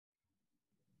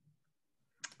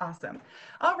Awesome.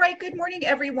 All right. Good morning,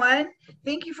 everyone.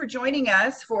 Thank you for joining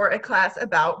us for a class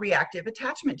about reactive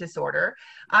attachment disorder.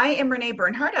 I am Renee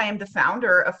Bernhardt. I am the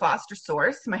founder of Foster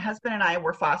Source. My husband and I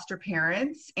were foster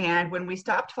parents, and when we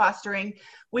stopped fostering,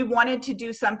 we wanted to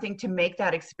do something to make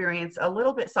that experience a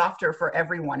little bit softer for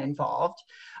everyone involved.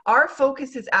 Our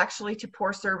focus is actually to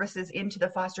pour services into the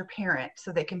foster parent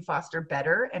so they can foster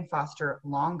better and foster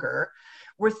longer.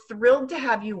 We're thrilled to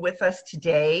have you with us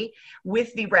today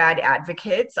with the RAD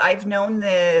Advocates. I've known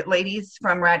the ladies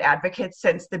from RAD Advocates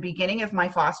since the beginning of my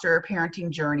foster parenting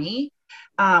journey.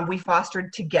 We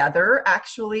fostered together,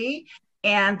 actually,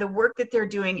 and the work that they're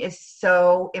doing is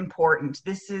so important.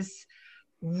 This is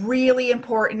really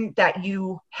important that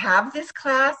you have this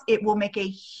class. It will make a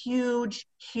huge,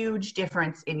 huge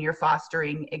difference in your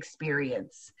fostering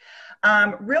experience.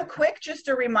 Real quick, just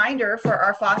a reminder for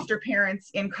our foster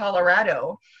parents in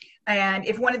Colorado, and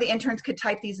if one of the interns could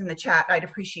type these in the chat, I'd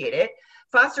appreciate it.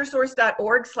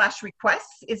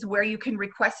 Fostersource.org/requests is where you can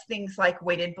request things like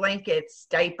weighted blankets,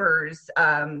 diapers,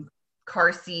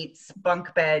 car seats,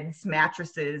 bunk beds,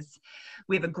 mattresses.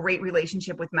 We have a great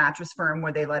relationship with Mattress Firm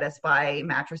where they let us buy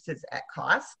mattresses at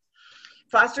cost.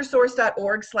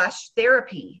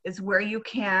 Fostersource.org/therapy is where you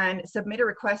can submit a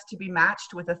request to be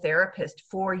matched with a therapist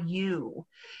for you.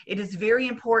 It is very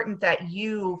important that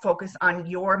you focus on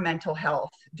your mental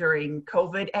health during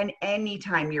COVID and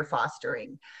anytime you're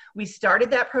fostering. We started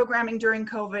that programming during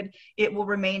COVID. It will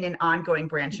remain an ongoing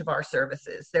branch of our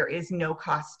services. There is no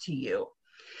cost to you.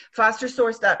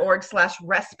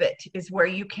 Fostersource.org/respite is where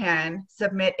you can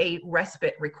submit a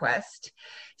respite request.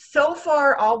 So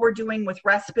far, all we're doing with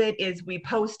respite is we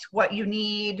post what you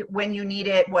need, when you need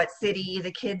it, what city,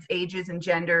 the kids' ages and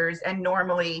genders, and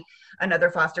normally another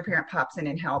foster parent pops in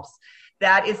and helps.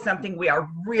 That is something we are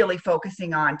really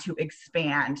focusing on to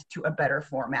expand to a better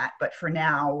format. But for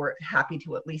now, we're happy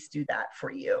to at least do that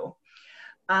for you.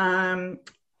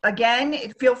 Again,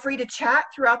 feel free to chat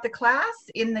throughout the class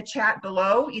in the chat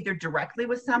below, either directly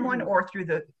with someone or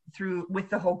with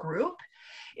the whole group.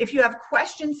 If you have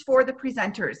questions for the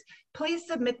presenters, please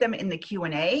submit them in the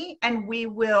Q&A and we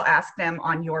will ask them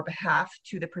on your behalf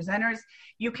to the presenters.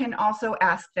 You can also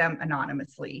ask them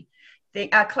anonymously. The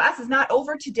class is not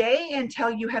over today until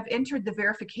you have entered the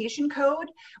verification code.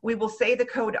 We will say the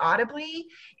code audibly.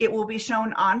 It will be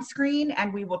shown on screen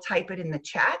and we will type it in the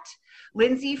chat.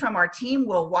 Lindsay from our team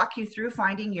will walk you through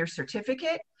finding your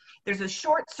certificate. There's a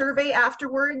short survey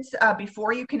afterwards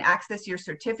before you can access your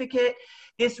certificate.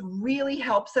 This really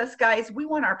helps us, guys. We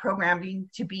want our programming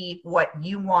to be what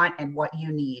you want and what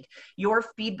you need. Your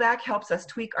feedback helps us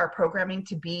tweak our programming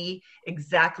to be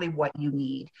exactly what you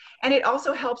need. And it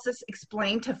also helps us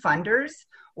explain to funders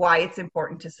why it's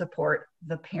important to support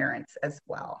the parents as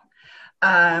well.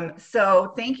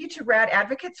 So thank you to RAD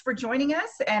Advocates for joining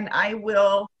us, and I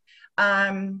will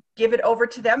give it over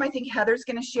to them. I think Heather's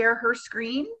going to share her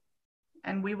screen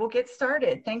and we will get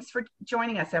started. Thanks for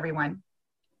joining us, everyone.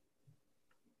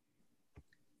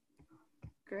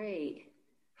 Great.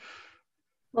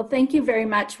 Well, thank you very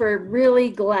much. We're really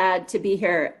glad to be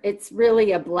here. It's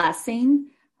really a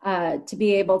blessing to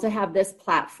be able to have this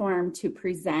platform to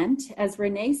present. As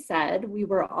Renee said, we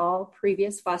were all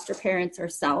previous foster parents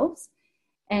ourselves.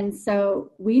 And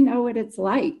so we know what it's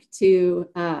like to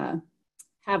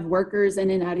have workers in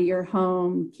and out of your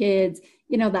home, kids,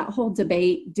 you know, that whole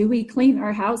debate, do we clean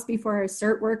our house before our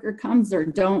CERT worker comes or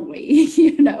don't we?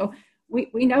 You know,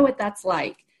 we know what that's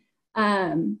like.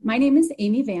 My name is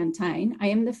Amy Vantine. I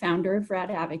am the founder of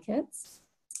RAD Advocates.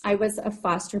 I was a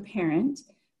foster parent,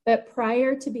 but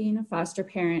prior to being a foster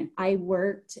parent, I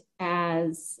worked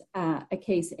as a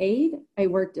case aide. I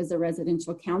worked as a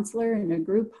residential counselor in a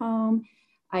group home.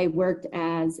 I worked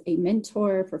as a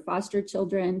mentor for foster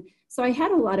children. So I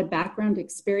had a lot of background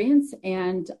experience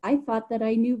and I thought that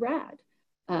I knew RAD.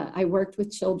 I worked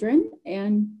with children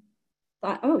and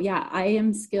thought, oh yeah, I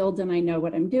am skilled and I know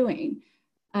what I'm doing.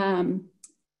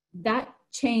 That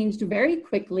changed very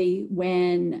quickly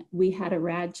when we had a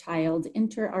RAD child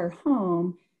enter our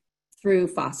home through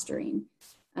fostering.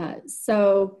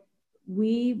 So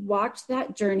we walked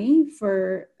that journey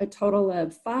for a total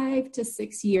of 5 to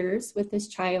 6 years with this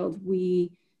child.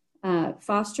 We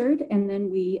fostered and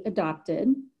then we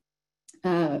adopted,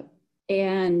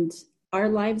 and our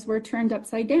lives were turned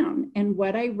upside down. And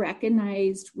what I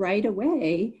recognized right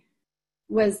away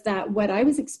was that what I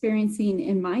was experiencing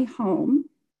in my home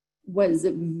was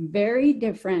very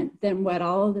different than what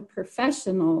all the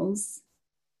professionals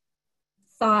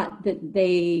thought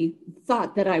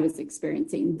that I was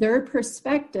experiencing. Their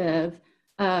perspective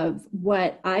of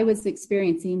what I was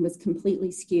experiencing was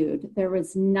completely skewed. There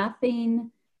was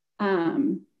nothing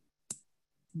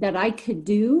that I could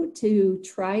do to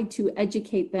try to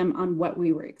educate them on what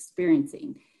we were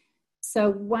experiencing. So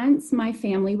once my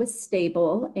family was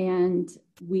stable and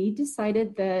we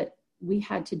decided that we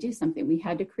had to do something, we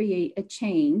had to create a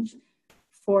change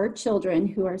for children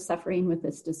who are suffering with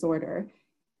this disorder,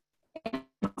 and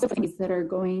also things that are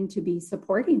going to be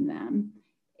supporting them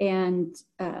and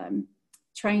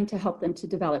trying to help them to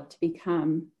develop to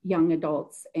become young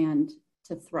adults and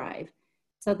to thrive.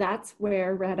 So that's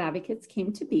where Rad Advocates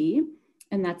came to be,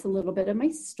 and that's a little bit of my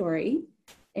story.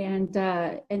 And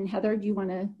Heather, do you want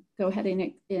to go ahead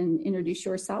and introduce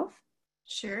yourself?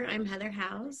 Sure. I'm Heather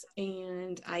Howes,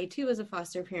 and I too was a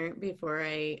foster parent before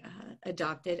I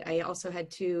adopted. I also had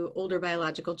 2 older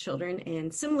biological children,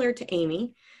 and similar to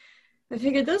Amy, I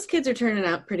figured those kids are turning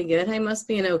out pretty good. I must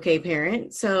be an okay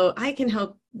parent, so I can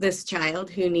help this child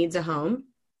who needs a home,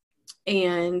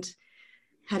 and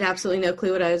had absolutely no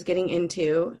clue what I was getting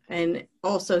into, and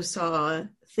also saw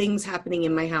things happening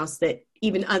in my house that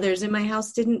even others in my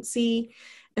house didn't see,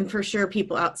 and for sure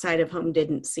people outside of home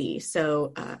didn't see.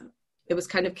 So it was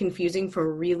kind of confusing for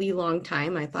a really long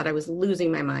time. I thought I was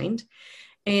losing my mind.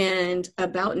 And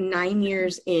about 9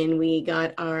 years in, we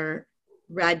got our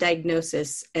RAD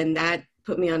diagnosis, and that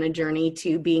put me on a journey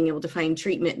to being able to find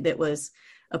treatment that was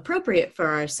appropriate for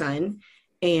our son.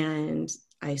 And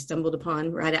I stumbled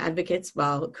upon RAD Advocates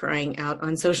while crying out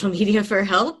on social media for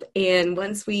help. And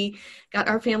once we got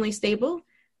our family stable,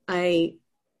 I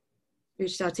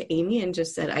reached out to Amy and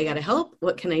just said, I got to help.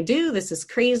 What can I do? This is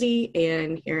crazy.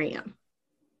 And here I am.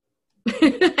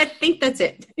 I think that's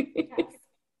it. Yes.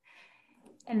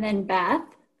 And then Beth.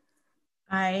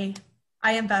 I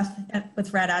am Beth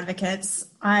with Rad Advocates.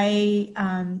 I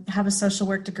have a social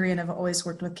work degree and I've always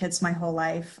worked with kids my whole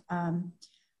life.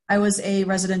 I was a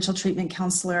residential treatment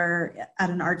counselor at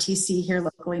an RTC here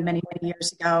locally many, many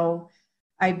years ago.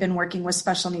 I've been working with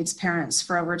special needs parents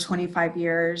for over 25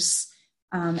 years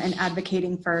and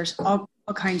advocating for all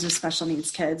kinds of special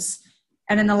needs kids.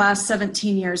 And in the last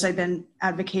 17 years, I've been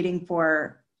advocating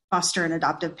for foster and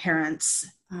adoptive parents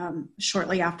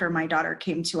shortly after my daughter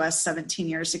came to us 17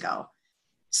 years ago.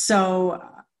 So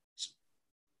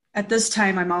at this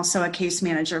time, I'm also a case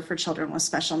manager for children with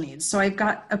special needs. So I've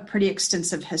got a pretty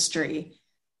extensive history.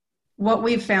 What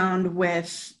we've found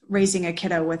with raising a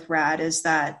kiddo with RAD is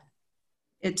that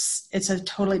it's a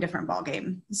totally different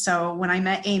ballgame. So when I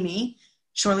met Amy,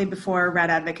 shortly before Rad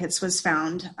Advocates was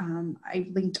found, I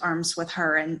linked arms with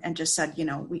her and just said,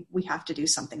 we have to do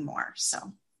something more.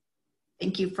 So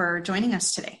thank you for joining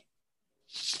us today.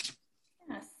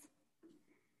 Yes.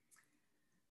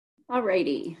 All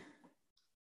righty.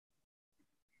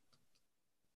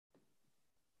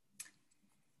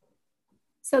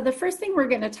 So the first thing we're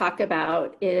going to talk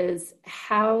about is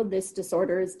how this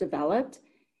disorder is developed.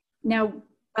 Now,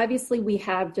 obviously, we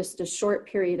have just a short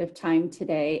period of time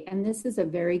today, and this is a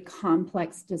very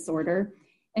complex disorder.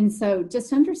 And so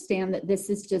just understand that this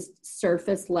is just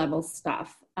surface level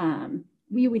stuff.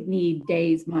 We would need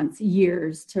days, months,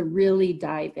 years to really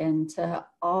dive into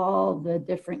all the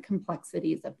different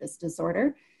complexities of this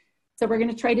disorder. So we're going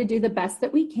to try to do the best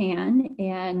that we can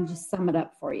and just sum it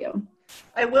up for you.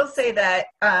 I will say that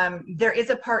there is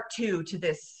a part 2 to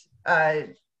this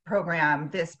program,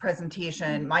 this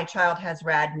presentation. My child has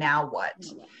RAD, now what?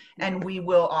 And we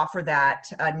will offer that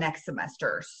next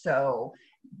semester. So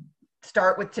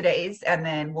start with today's and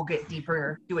then we'll get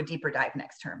deeper, do a deeper dive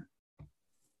next term.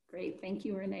 Great, thank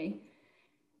you, Renee.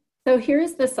 So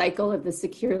here's the cycle of the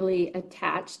securely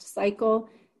attached cycle.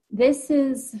 This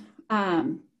is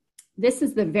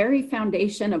the very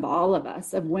foundation of all of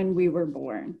us, of when we were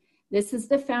born. This is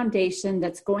the foundation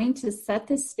that's going to set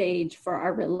the stage for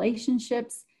our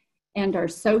relationships and our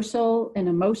social and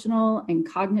emotional and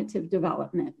cognitive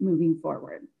development moving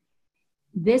forward.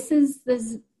 This is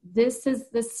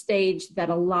the stage that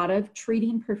a lot of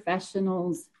treating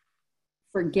professionals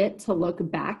forget to look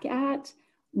back at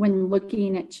when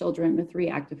looking at children with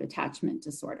reactive attachment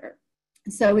disorder.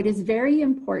 So it is very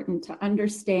important to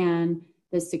understand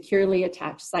the securely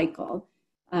attached cycle.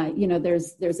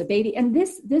 There's a baby, and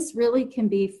this really can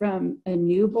be from a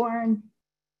newborn,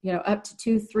 up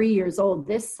to 2-3 years old.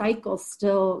 This cycle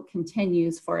still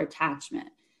continues for attachment.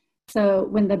 So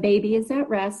when the baby is at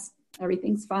rest,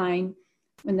 everything's fine.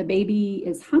 When the baby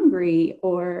is hungry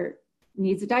or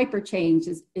needs a diaper change,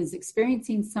 is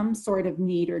experiencing some sort of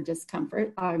need or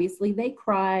discomfort, obviously they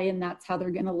cry, and that's how they're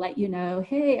going to let you know,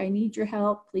 hey, I need your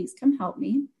help, please come help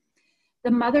me.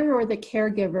 The mother or the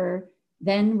caregiver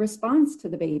then responds to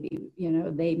the baby.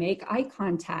 They make eye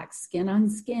contact, skin on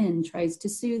skin, tries to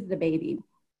soothe the baby.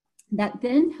 That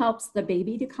then helps the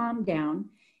baby to calm down,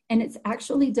 and it's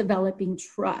actually developing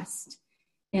trust.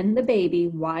 in the baby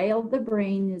while the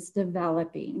brain is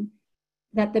developing,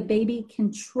 that the baby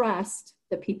can trust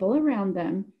the people around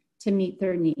them to meet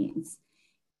their needs.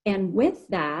 And with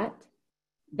that,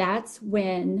 that's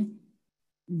when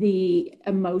the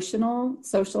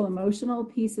social emotional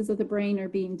pieces of the brain are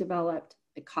being developed,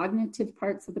 the cognitive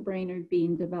parts of the brain are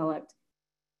being developed.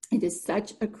 It is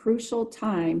such a crucial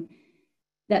time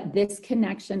that this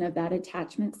connection of that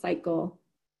attachment cycle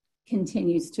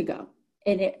continues to go.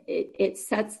 And it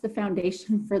sets the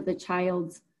foundation for the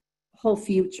child's whole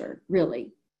future,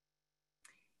 really.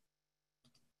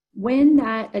 When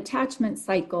that attachment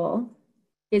cycle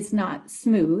is not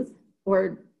smooth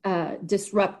or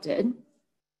disrupted,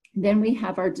 then we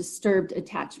have our disturbed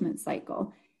attachment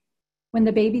cycle. When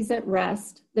the baby's at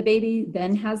rest, the baby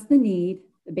then has the need.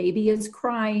 The baby is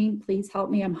crying, please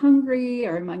help me, I'm hungry,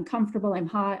 or I'm uncomfortable, I'm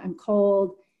hot, I'm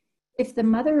cold. If the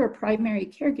mother or primary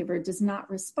caregiver does not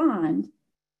respond,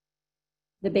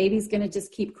 the baby's going to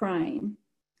just keep crying.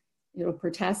 It'll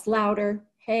protest louder,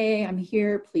 hey, I'm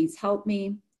here, please help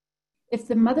me. If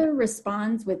the mother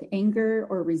responds with anger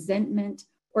or resentment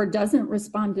or doesn't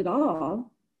respond at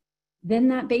all, then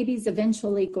that baby's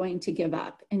eventually going to give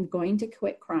up and going to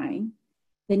quit crying.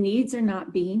 The needs are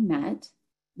not being met.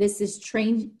 This is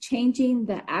changing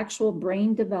the actual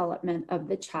brain development of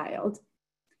the child.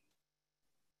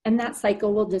 And that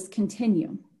cycle will just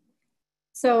continue.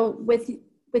 So with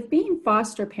being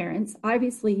foster parents,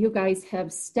 obviously you guys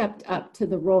have stepped up to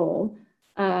the role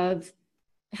of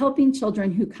helping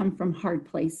children who come from hard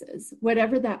places,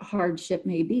 whatever that hardship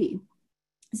may be.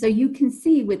 So you can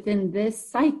see within this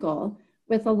cycle,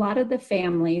 with a lot of the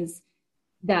families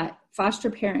that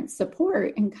foster parents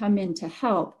support and come in to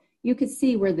help, you could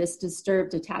see where this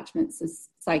disturbed attachment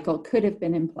cycle could have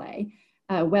been in play,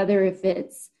 whether if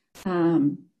it's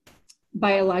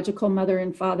biological mother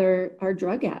and father are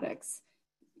drug addicts.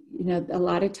 You know, a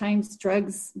lot of times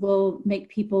drugs will make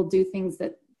people do things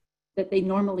that they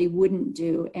normally wouldn't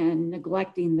do, and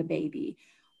neglecting the baby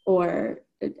or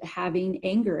having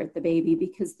anger at the baby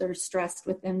because they're stressed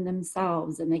within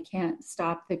themselves and they can't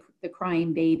stop the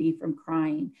crying baby from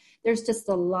crying. There's just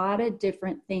a lot of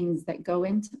different things that go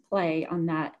into play on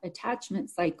that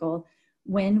attachment cycle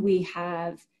when we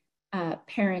have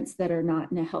parents that are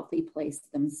not in a healthy place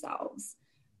themselves.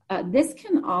 This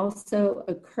can also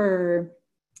occur.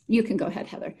 You can go ahead,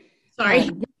 Heather. Sorry.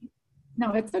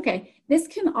 No, it's okay. This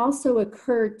can also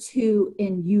occur too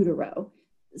in utero.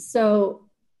 So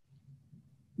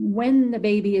when the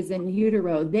baby is in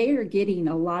utero, they are getting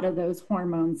a lot of those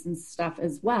hormones and stuff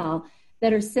as well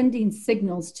that are sending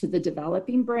signals to the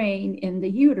developing brain in the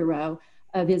utero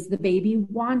of, is the baby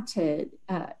wanted?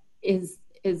 Is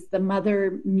the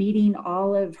mother meeting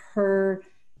all of her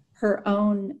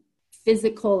own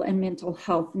physical and mental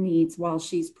health needs while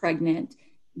she's pregnant?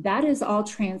 That is all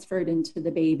transferred into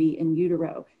the baby in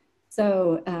utero.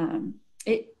 So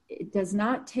it does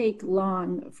not take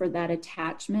long for that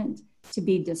attachment to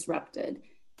be disrupted.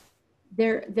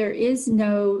 There is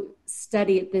no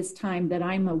study at this time that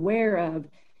I'm aware of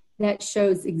that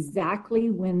shows exactly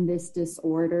when this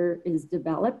disorder is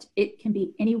developed. It can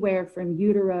be anywhere from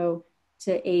utero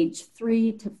to age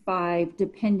 3 to 5,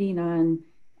 depending on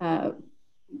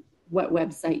what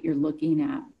website you're looking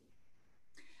at.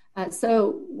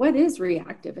 So what is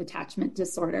reactive attachment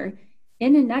disorder?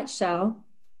 In a nutshell,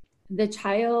 the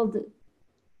child,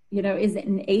 is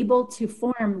unable to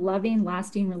form loving,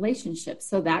 lasting relationships.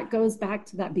 So that goes back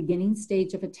to that beginning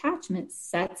stage of attachment,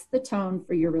 sets the tone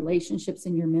for your relationships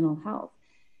and your mental health.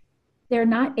 They're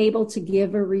not able to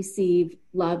give or receive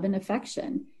love and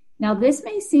affection. Now, this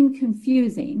may seem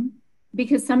confusing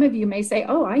because some of you may say,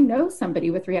 oh, I know somebody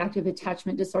with reactive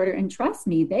attachment disorder, and trust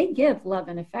me, they give love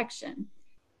and affection.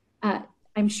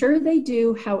 I'm sure they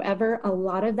do. However, a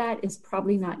lot of that is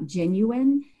probably not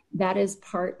genuine. That is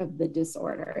part of the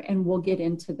disorder. And we'll get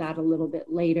into that a little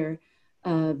bit later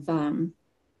of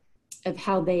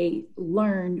how they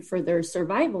learned for their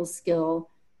survival skill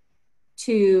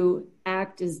to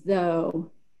act as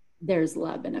though there's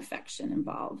love and affection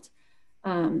involved.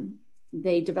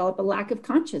 They develop a lack of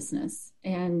consciousness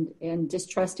and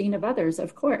distrusting of others,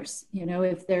 of course.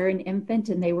 If they're an infant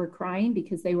and they were crying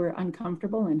because they were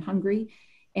uncomfortable and hungry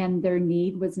and their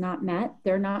need was not met,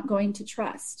 they're not going to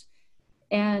trust.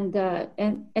 And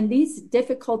these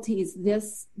difficulties,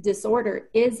 this disorder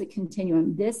is a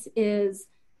continuum. This is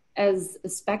as a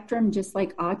spectrum, just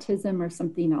like autism or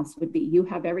something else would be. You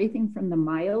have everything from the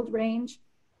mild range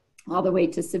all the way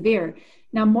to severe.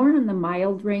 Now, more on the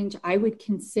mild range, I would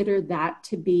consider that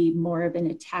to be more of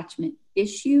an attachment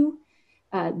issue.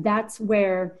 That's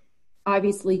where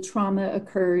obviously trauma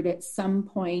occurred at some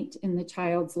point in the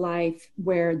child's life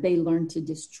where they learned to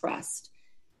distrust.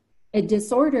 A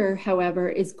disorder, however,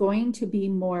 is going to be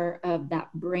more of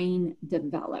that brain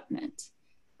development.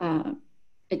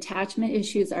 Attachment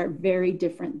issues are very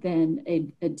different than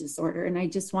a disorder, and I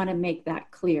just want to make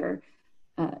that clear.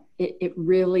 It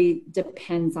really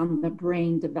depends on the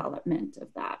brain development of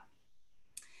that.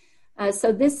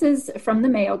 So this is from the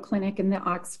Mayo Clinic and the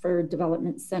Oxford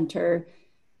Development Center.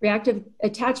 Reactive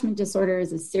attachment disorder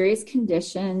is a serious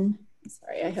condition.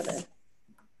 Sorry, I have a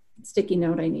sticky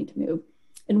note I need to move.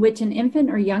 In which an infant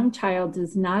or young child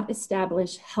does not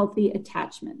establish healthy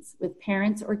attachments with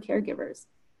parents or caregivers.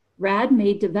 RAD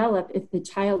may develop if the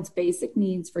child's basic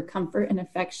needs for comfort and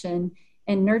affection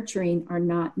and nurturing are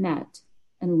not met,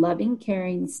 and loving,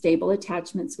 caring, stable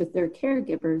attachments with their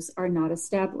caregivers are not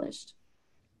established.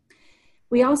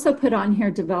 We also put on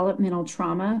here developmental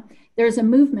trauma. There's a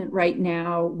movement right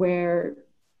now where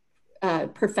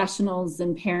professionals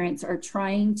and parents are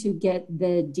trying to get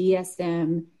the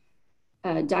DSM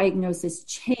diagnosis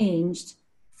changed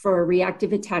for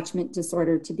reactive attachment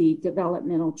disorder to be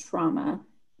developmental trauma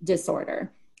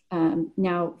disorder.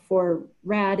 Now for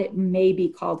RAD, it may be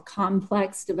called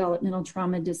complex developmental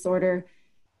trauma disorder,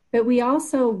 but we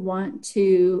also want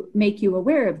to make you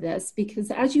aware of this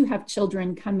because as you have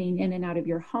children coming in and out of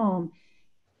your home,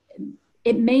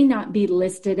 it may not be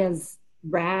listed as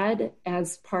RAD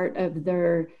as part of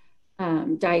their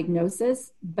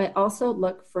diagnosis, but also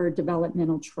look for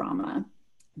developmental trauma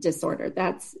disorder.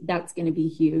 That's going to be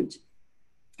huge.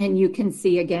 And you can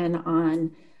see again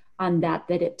on that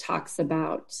it talks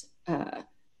about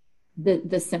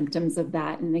the symptoms of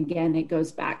that. And again, it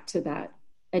goes back to that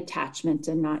attachment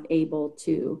and not able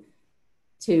to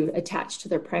attach to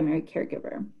their primary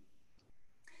caregiver.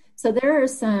 So there are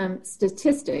some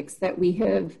statistics that we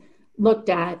have looked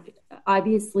at,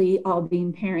 obviously all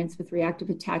being parents with reactive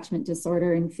attachment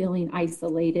disorder and feeling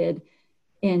isolated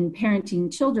in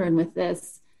parenting children with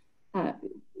this.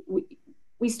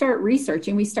 We start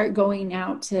researching, we start going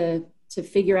out to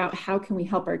figure out how can we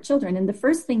help our children. And the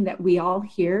first thing that we all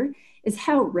hear is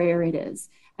how rare it is.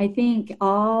 I think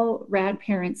all RAD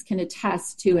parents can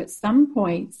attest to at some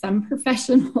point, some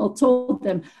professional told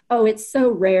them, oh, it's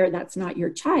so rare, that's not your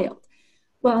child.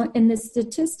 Well, in the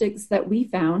statistics that we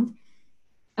found,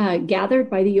 gathered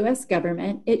by the US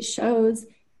government, it shows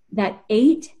that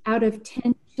 8 out of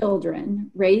 10 children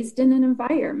raised in an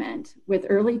environment with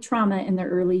early trauma in their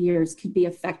early years could be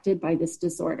affected by this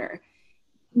disorder.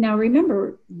 Now,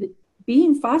 remember,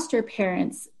 being foster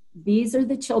parents, these are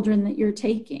the children that you're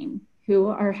taking who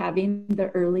are having the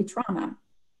early trauma.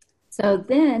 So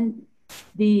then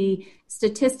the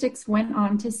statistics went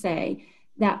on to say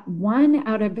that 1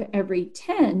 out of every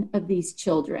 10 of these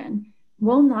children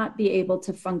will not be able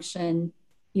to function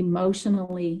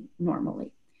emotionally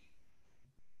normally.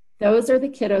 Those are the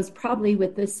kiddos probably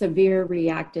with the severe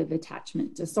reactive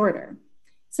attachment disorder.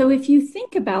 So if you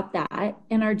think about that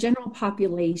in our general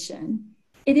population,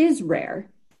 it is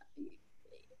rare.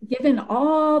 Given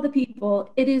all the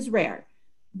people, it is rare.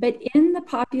 But in the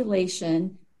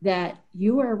population that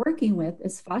you are working with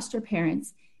as foster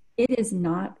parents, it is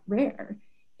not rare.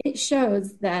 It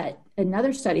shows that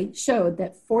another study showed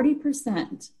that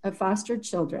 40% of foster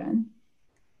children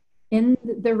in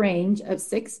the range of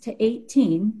 6 to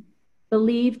 18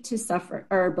 believed to suffer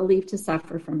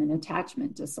from an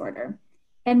attachment disorder.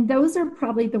 And those are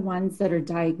probably the ones that are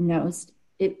diagnosed.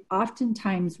 It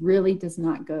oftentimes really does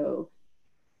not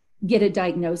get a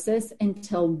diagnosis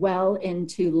until well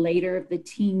into later of the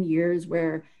teen years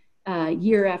where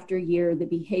year after year, the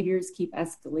behaviors keep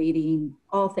escalating.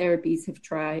 All therapies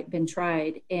have been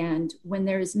tried. And when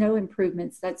there's no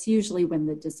improvements, that's usually when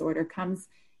the disorder comes.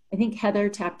 I think Heather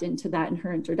tapped into that in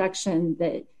her introduction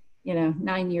that,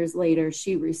 9 years later,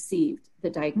 she received the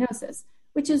diagnosis,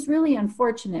 which is really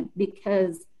unfortunate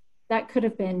because that could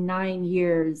have been 9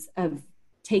 years of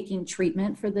taking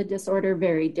treatment for the disorder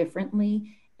very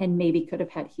differently and maybe could have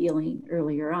had healing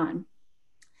earlier on.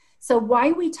 So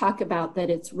why we talk about that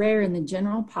it's rare in the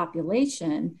general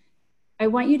population, I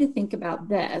want you to think about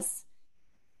this.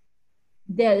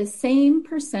 The same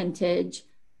percentage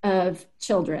of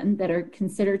children that are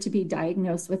considered to be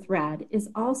diagnosed with RAD is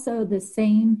also the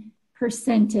same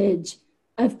percentage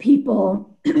of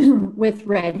people with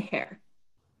red hair.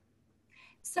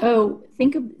 So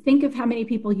think of how many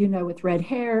people you know with red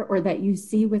hair or that you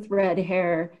see with red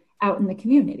hair out in the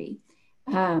community.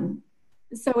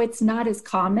 So it's not as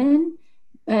common,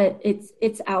 but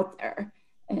it's out there.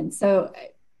 And so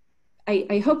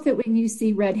I hope that when you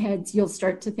see redheads, you'll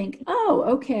start to think, oh,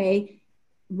 okay,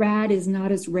 RAD is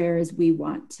not as rare as we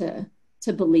want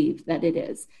to believe that it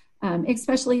is.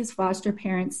 especially as foster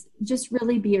parents, just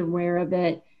really be aware of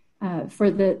it for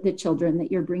the children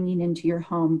that you're bringing into your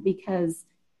home, because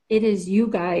it is you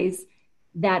guys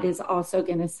that is also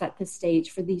going to set the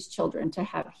stage for these children to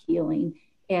have healing.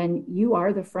 And you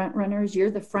are the front runners,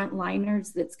 you're the front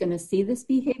liners that's going to see these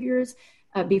behaviors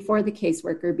before the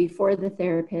caseworker, before the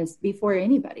therapist, before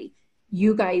anybody.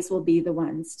 You guys will be the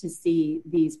ones to see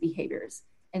these behaviors.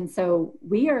 And so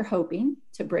we are hoping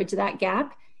to bridge that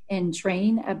gap and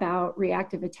train about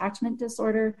reactive attachment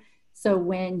disorder. So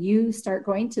when you start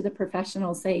going to the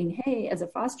professional saying, hey, as a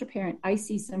foster parent, I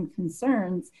see some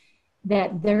concerns,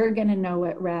 that they're going to know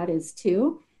what RAD is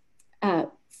too,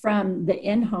 from the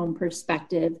in-home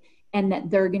perspective, and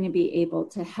that they're going to be able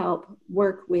to help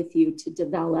work with you to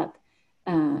develop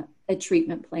a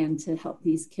treatment plan to help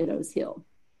these kiddos heal.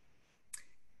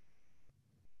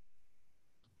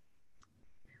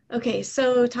 Okay,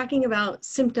 so talking about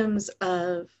symptoms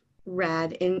of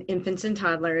RAD in infants and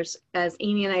toddlers, as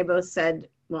Amy and I both said,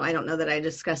 well, I don't know that I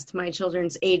discussed my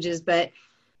children's ages, but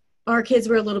our kids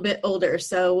were a little bit older.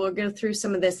 So we'll go through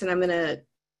some of this, and I'm going to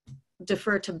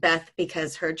defer to Beth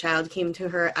because her child came to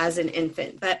her as an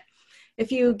infant. But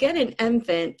if you get an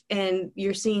infant and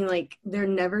you're seeing like they're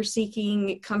never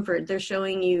seeking comfort, they're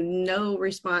showing you no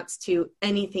response to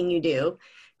anything you do,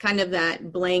 kind of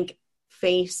that blank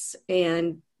face,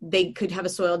 and they could have a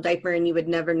soiled diaper and you would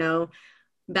never know.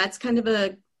 That's kind of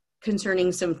a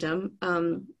concerning symptom.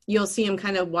 You'll see them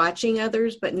kind of watching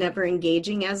others, but never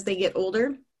engaging as they get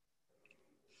older.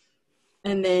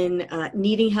 And then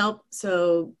needing help,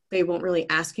 so they won't really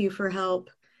ask you for help.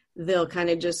 They'll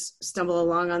kind of just stumble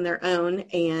along on their own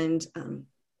and,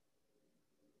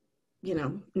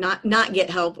 not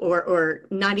get help or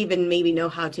not even maybe know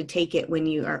how to take it when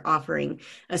you are offering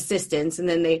assistance. And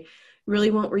then they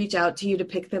really won't reach out to you to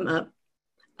pick them up.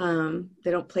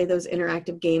 They don't play those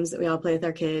interactive games that we all play with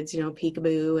our kids,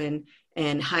 peekaboo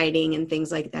and hiding and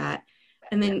things like that.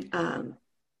 And then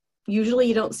usually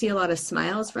you don't see a lot of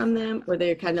smiles from them, or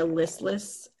they're kind of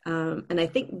listless. And I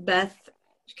think Beth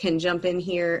can jump in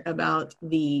here about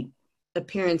the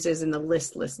appearances and the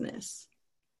listlessness.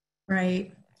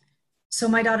 Right. So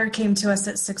my daughter came to us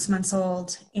at 6 months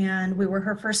old, and we were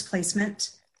her first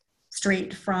placement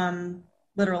straight from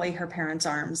literally her parents'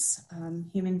 arms.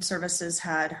 Human Services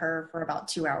had her for about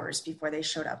 2 hours before they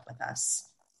showed up with us.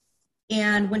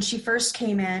 And when she first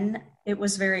came in, it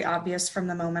was very obvious from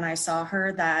the moment I saw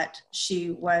her that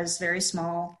she was very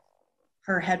small.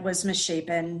 Her head was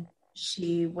misshapen.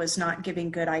 She was not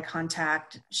giving good eye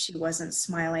contact. She wasn't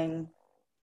smiling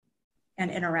and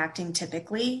interacting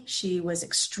typically. She was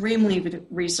extremely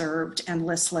reserved and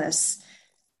listless.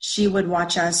 She would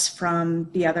watch us from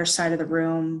the other side of the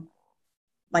room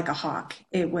like a hawk.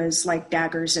 It was like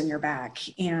daggers in your back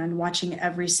and watching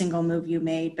every single move you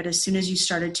made. But as soon as you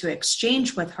started to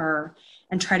exchange with her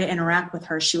and try to interact with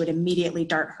her, she would immediately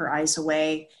dart her eyes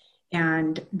away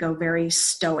and go very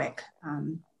stoic.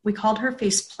 We called her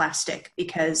face plastic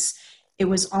because it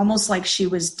was almost like she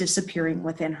was disappearing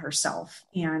within herself,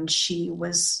 and she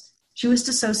was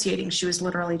dissociating. She was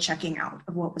literally checking out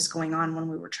of what was going on when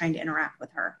we were trying to interact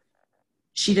with her.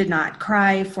 She did not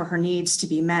cry for her needs to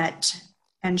be met.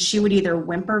 And she would either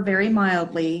whimper very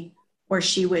mildly, or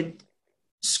she would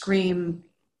scream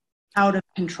out of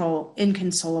control,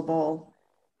 inconsolable.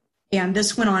 And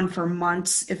this went on for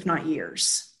months, if not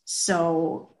years.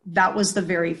 So that was the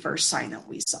very first sign that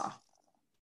we saw.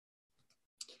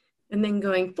 And then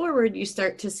going forward, you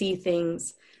start to see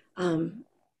things. I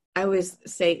always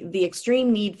say the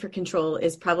extreme need for control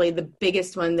is probably the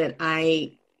biggest one that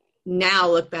I now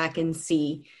look back and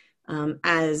see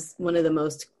as one of the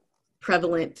most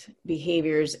prevalent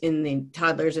behaviors in the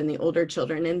toddlers and the older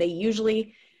children. And they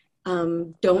usually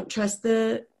don't trust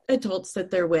the adults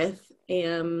that they're with.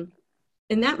 And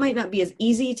that might not be as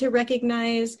easy to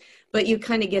recognize, but you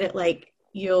kind of get it, like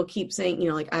you'll keep saying,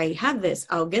 like, I have this,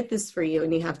 I'll get this for you.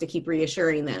 And you have to keep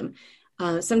reassuring them.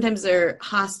 Sometimes they're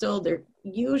hostile. They're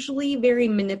usually very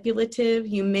manipulative.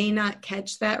 You may not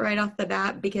catch that right off the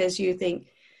bat because you think,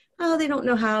 oh, they don't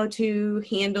know how to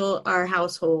handle our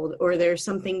household, or there's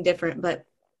something different. But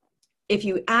if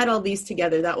you add all these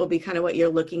together, that will be kind of what you're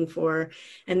looking for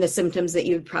and the symptoms that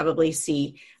you'd probably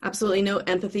see. Absolutely no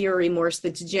empathy or remorse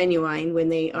that's genuine when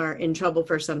they are in trouble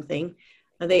for something.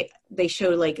 They show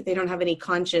like they don't have any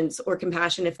conscience or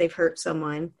compassion if they've hurt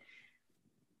someone.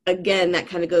 Again, that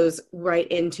kind of goes right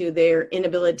into their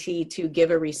inability to give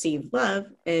or receive love.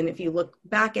 And if you look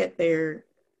back at their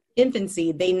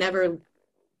infancy, they never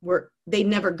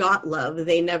got love.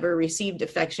 They never received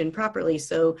affection properly.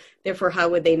 So therefore, how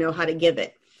would they know how to give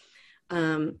it?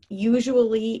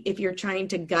 Usually, if you're trying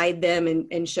to guide them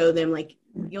and show them like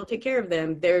you'll take care of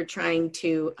them, they're trying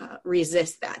to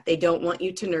resist that. They don't want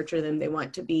you to nurture them. They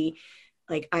want to be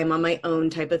like, I'm on my own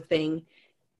type of thing.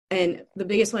 And the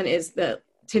biggest one is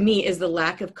to me, is the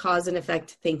lack of cause and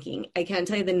effect thinking. I can't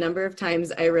tell you the number of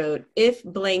times I wrote, if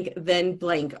blank, then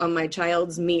blank on my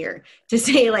child's mirror to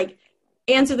say, like,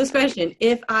 answer this question.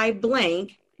 If I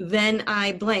blank, then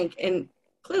I blank. And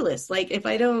clueless. Like, if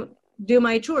I don't do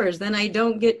my chores, then I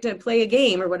don't get to play a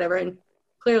game or whatever. And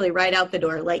clearly right out the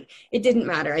door. Like, it didn't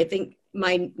matter. I think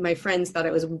my friends thought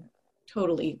I was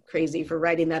totally crazy for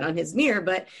writing that on his mirror,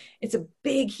 but it's a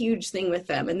big, huge thing with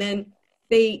them. And then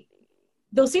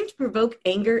they'll seem to provoke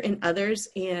anger in others,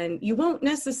 and you won't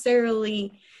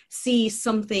necessarily see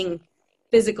something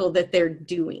physical that they're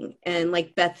doing. And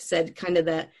like Beth said, kind of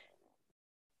the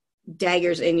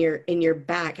daggers in your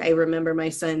back. I remember my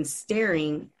son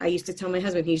staring. I used to tell my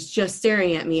husband, he's just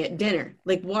staring at me at dinner,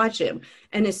 like, watch him.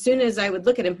 And as soon as I would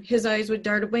look at him, his eyes would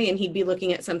dart away and he'd be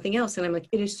looking at something else. And I'm like,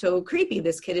 it is so creepy.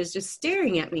 This kid is just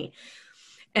staring at me.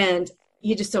 And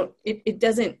you just don't, it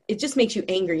just makes you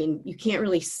angry, and you can't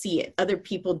really see it. Other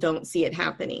people don't see it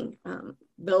happening.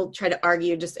 They'll try to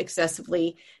argue just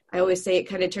excessively. I always say it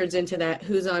kind of turns into that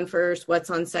who's on first, what's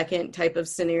on second type of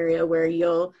scenario, where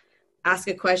you'll ask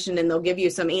a question and they'll give you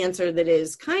some answer that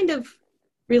is kind of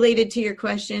related to your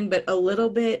question, but a little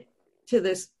bit to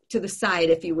the side,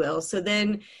 if you will. So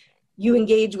then you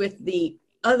engage with the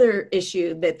other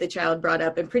issue that the child brought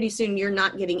up, and pretty soon you're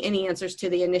not getting any answers to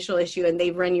the initial issue, and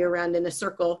they've run you around in a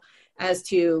circle as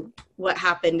to what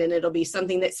happened. And it'll be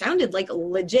something that sounded like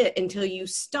legit until you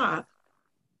stop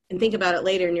and think about it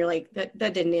later, and you're like, that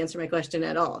didn't answer my question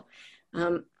at all.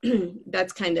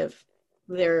 That's kind of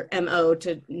their MO,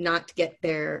 to not get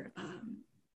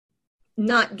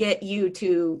you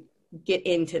to get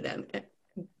into them,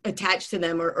 attach to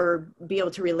them, or be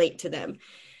able to relate to them.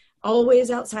 Always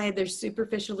outside, they're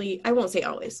superficially, I won't say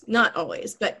always, not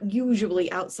always, but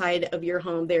usually outside of your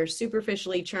home, they're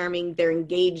superficially charming, they're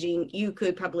engaging. You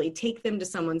could probably take them to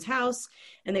someone's house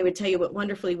and they would tell you what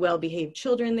wonderfully well-behaved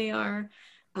children they are.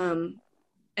 And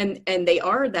they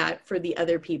are that for the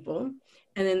other people.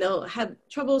 And then they'll have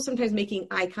trouble sometimes making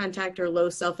eye contact or low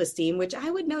self-esteem, which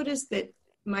I would notice that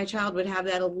my child would have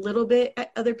that a little bit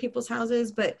at other people's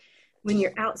houses. But when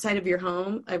you're outside of your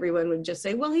home, everyone would just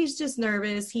say, well, he's just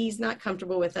nervous. He's not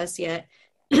comfortable with us yet.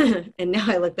 And now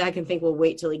I look back and think, well,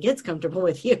 wait till he gets comfortable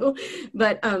with you.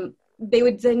 But they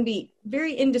would then be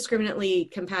very indiscriminately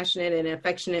compassionate and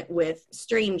affectionate with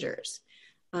strangers.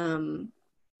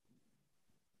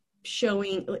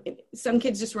 Showing, some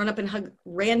kids just run up and hug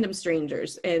random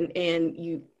strangers,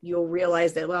 and you'll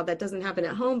realize that, well, that doesn't happen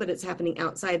at home, but it's happening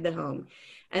outside the home.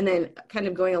 And then kind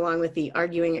of going along with the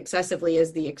arguing excessively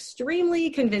is the extremely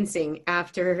convincing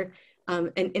after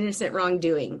an innocent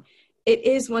wrongdoing. It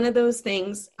is one of those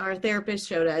things. Our therapist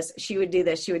showed us, she would do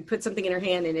this. She would put something in her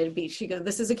hand and she'd go,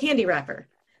 this is a candy wrapper.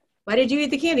 Why did you eat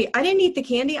the candy? I didn't eat the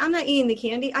candy. I'm not eating the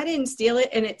candy. I didn't steal it.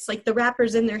 And it's like the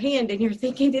wrapper's in their hand and you're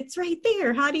thinking, it's right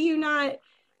there. How do you not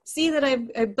see that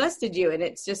I've busted you? And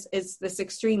it's this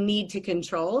extreme need to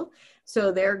control.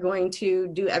 So they're going to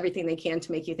do everything they can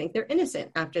to make you think they're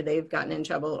innocent after they've gotten in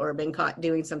trouble or been caught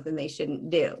doing something they shouldn't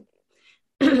do.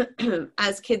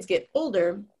 As kids get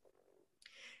older,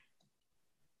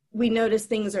 we notice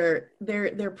things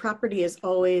their property is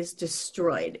always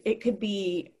destroyed. It could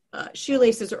be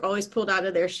shoelaces are always pulled out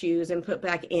of their shoes and put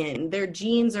back in. Their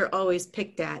jeans are always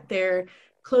picked at. Their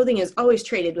clothing is always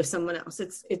traded with someone else.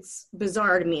 It's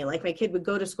bizarre to me. Like, my kid would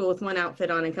go to school with one outfit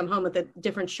on and come home with a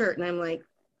different shirt. And I'm like,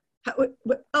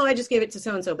 oh, I just gave it to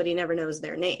so-and-so, but he never knows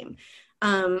their name.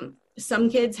 Some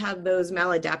kids have those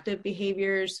maladaptive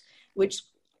behaviors, which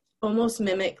almost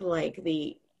mimic like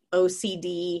the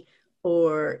OCD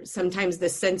or sometimes the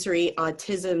sensory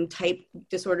autism type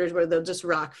disorders, where they'll just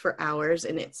rock for hours,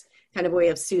 and it's kind of a way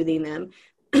of soothing them.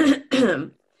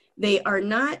 They are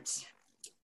not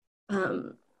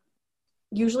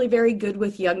usually very good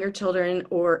with younger children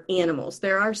or animals.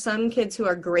 There are some kids who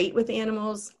are great with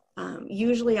animals.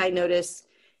 Usually I notice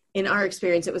in our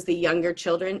experience, it was the younger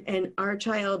children, and our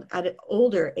child at an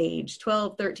older age,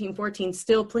 12, 13, 14,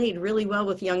 still played really well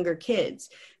with younger kids.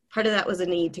 Part of that was a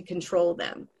need to control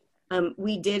them.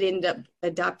 We did end up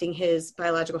adopting his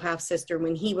biological half-sister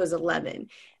when he was 11.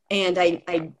 And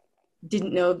I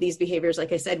didn't know of these behaviors.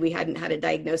 Like I said, we hadn't had a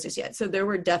diagnosis yet. So there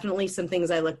were definitely some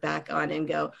things I look back on and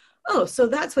go, oh, so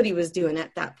that's what he was doing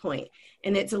at that point.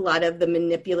 And it's a lot of the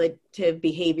manipulative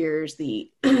behaviors, the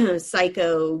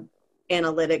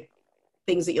psychoanalytic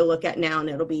things that you'll look at now, and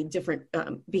it'll be different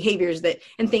behaviors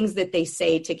and things that they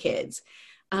say to kids.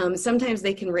 Sometimes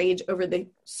they can rage over the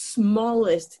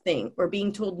smallest thing or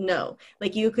being told no.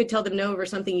 Like you could tell them no over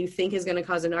something you think is going to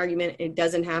cause an argument. It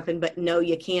doesn't happen, but no,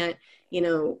 you can't,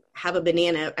 have a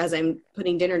banana as I'm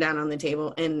putting dinner down on the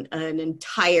table, and an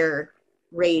entire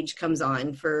rage comes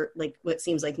on for like what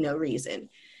seems like no reason.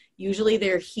 Usually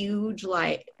they're huge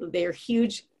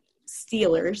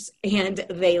stealers, and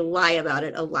they lie about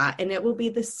it a lot. And it will be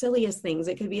the silliest things.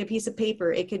 It could be a piece of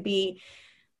paper. It could be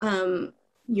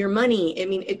your money. I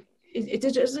mean, it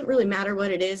doesn't really matter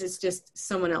what it is. It's just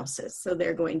someone else's. So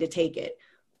they're going to take it,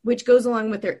 which goes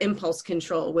along with their impulse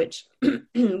control, which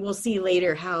we'll see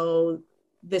later how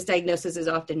this diagnosis is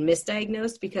often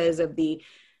misdiagnosed because of the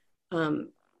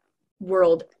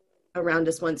world around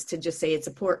us wants to just say it's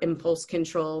a poor impulse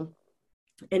control.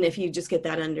 And if you just get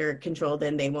that under control,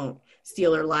 then they won't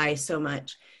steal or lie so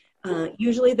much.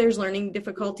 Usually there's learning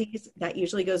difficulties. That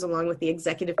usually goes along with the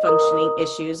executive functioning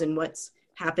issues and what's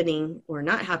happening or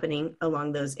not happening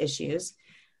along those issues.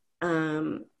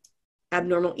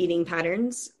 Abnormal eating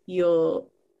patterns.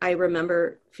 I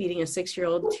remember feeding a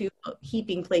 6-year-old 2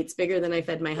 heaping plates bigger than I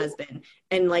fed my husband.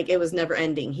 And like, it was never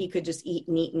ending. He could just eat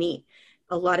and eat and eat.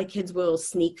 A lot of kids will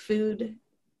sneak food.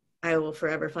 I will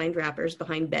forever find wrappers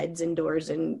behind beds and doors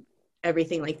and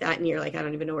everything like that. And you're like, I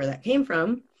don't even know where that came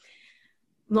from.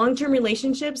 Long-term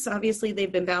relationships, obviously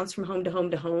they've been bounced from home to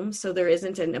home to home. So there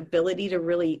isn't an ability to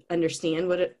really understand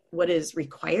what is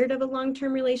required of a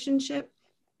long-term relationship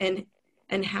and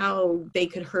how they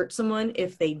could hurt someone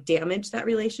if they damage that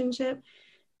relationship.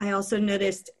 I also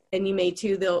noticed, and you may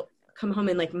too, they'll come home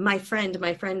and like, my friend.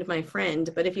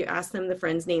 But if you ask them the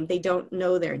friend's name, they don't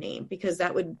know their name, because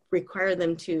that would require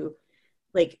them to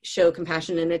like show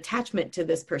compassion and attachment to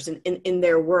this person in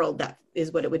their world. That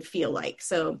is what it would feel like.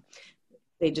 So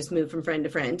they just move from friend to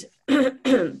friend.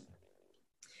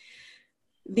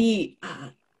 The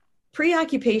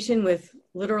preoccupation with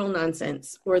literal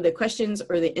nonsense or the questions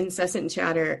or the incessant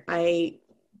chatter. I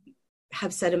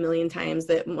have said a million times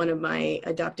that one of my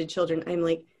adopted children, I'm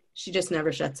like, she just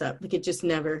never shuts up. Like it just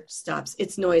never stops.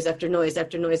 It's noise after noise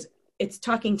after noise. It's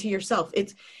talking to yourself.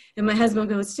 And my husband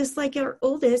goes, it's just like our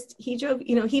oldest. He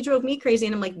drove me crazy.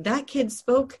 And I'm like, that kid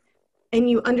spoke and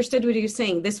you understood what he was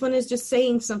saying. This one is just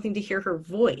saying something to hear her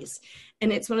voice.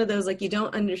 And it's one of those, like, you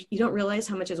don't realize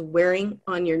how much is wearing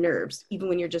on your nerves, even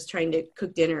when you're just trying to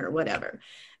cook dinner or whatever.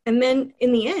 And then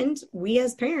in the end, we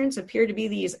as parents appear to be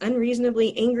these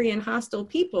unreasonably angry and hostile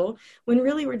people when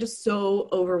really we're just so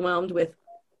overwhelmed with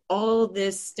all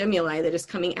this stimuli that is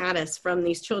coming at us from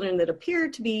these children that appear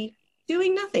to be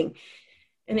doing nothing.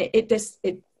 And it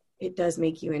does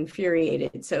make you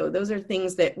infuriated. So those are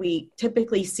things that we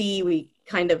typically see, we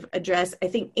kind of address. I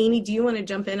think, Amy, do you want to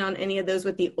jump in on any of those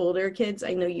with the older kids?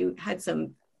 I know you had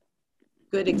some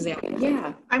good examples.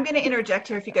 Yeah, I'm going to interject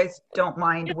here if you guys don't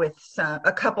mind with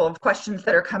a couple of questions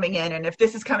that are coming in. And if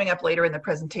this is coming up later in the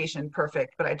presentation,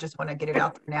 perfect, but I just want to get it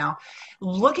out there now.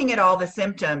 Looking at all the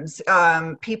symptoms,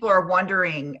 people are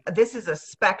wondering, this is a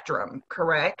spectrum,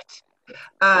 correct?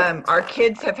 Our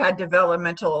kids have had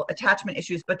developmental attachment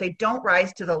issues, but they don't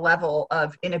rise to the level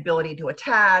of inability to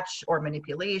attach or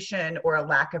manipulation or a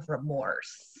lack of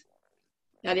remorse.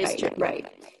 That is true. Right.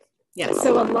 Yes.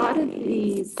 So a lot of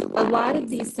these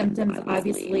symptoms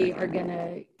obviously are going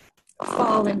to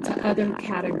fall into other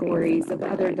categories of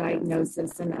other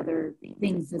diagnoses and other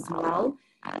things as well.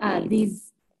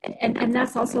 And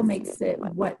that's also makes it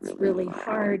what's really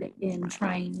hard in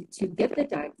trying to get the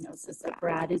diagnosis of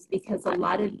RAD, is because a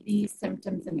lot of these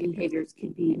symptoms and behaviors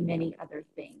could be many other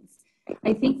things.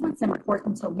 I think what's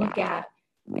important to look at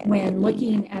when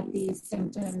looking at these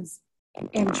symptoms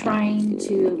and trying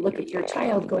to look at your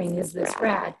child going, is this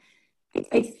RAD?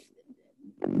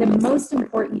 The most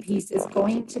important piece is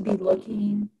going to be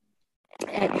looking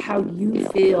at how you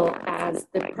feel as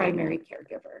the primary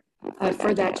caregiver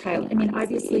for that child. I mean,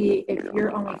 obviously, if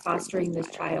you're only fostering this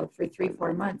child for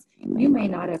 3-4 months, you may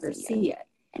not ever see it.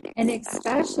 And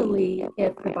especially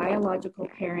if the biological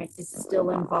parent is still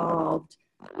involved,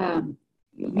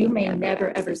 you may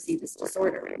never ever see this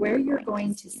disorder. Where you're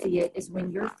going to see it is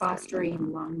when you're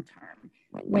fostering long-term,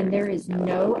 when there is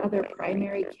no other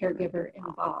primary caregiver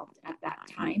involved at that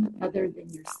time other than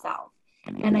yourself.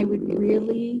 And I would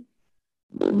really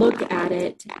look at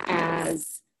it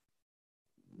as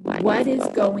what is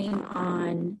going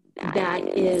on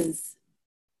that is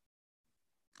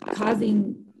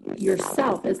causing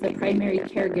yourself as the primary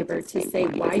caregiver to say,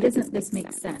 why doesn't this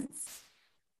make sense?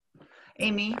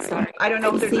 Amy, sorry. I don't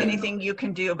know if there's anything you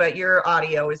can do, but your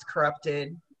audio is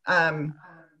corrupted. I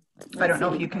don't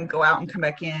know if you can go out and come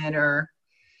back in or,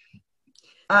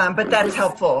 but that's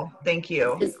helpful. Thank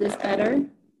you. Is this better?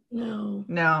 No.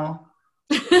 No.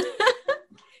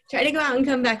 Try to go out and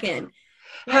come back in.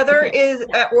 Heather is,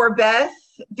 or Beth,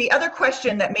 the other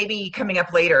question that may be coming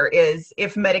up later is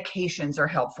if medications are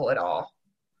helpful at all.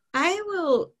 I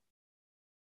will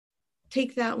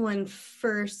take that one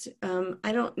first.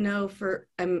 I don't know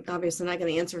I'm obviously not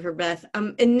going to answer for Beth.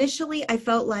 Initially, I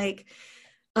felt like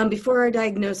before our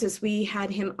diagnosis, we had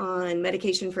him on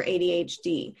medication for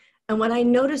ADHD. And what I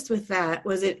noticed with that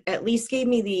was it at least gave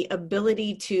me the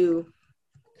ability to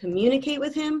communicate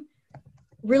with him.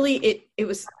 Really,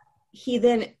 he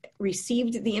then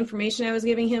received the information I was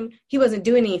giving him. He wasn't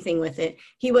doing anything with it.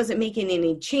 He wasn't making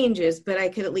any changes, but I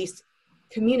could at least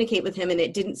communicate with him, and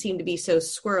it didn't seem to be so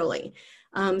squirrely.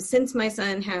 Since my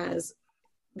son has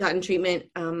gotten treatment,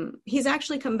 he's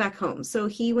actually come back home. So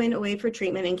he went away for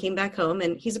treatment and came back home,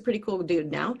 and he's a pretty cool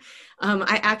dude now.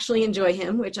 I actually enjoy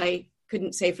him, which I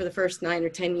couldn't say for the first 9 or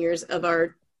 10 years of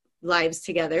our lives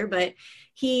together, but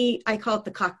I call it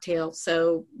the cocktail.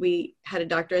 So we had a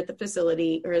doctor at the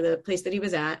facility or the place that he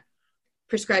was at,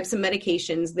 prescribe some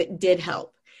medications that did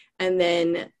help. And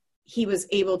then he was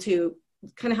able to,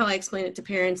 kind of how I explain it to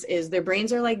parents is their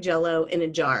brains are like Jell-O in a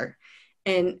jar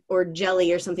or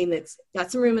jelly or something that's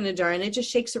got some room in a jar, and it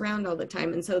just shakes around all the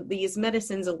time. And so these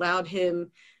medicines allowed him,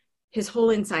 his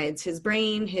whole insides, his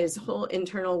brain, his whole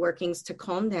internal workings to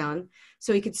calm down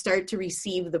so he could start to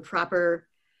receive the proper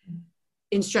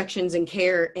instructions and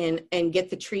care and get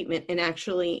the treatment and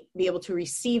actually be able to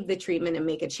receive the treatment and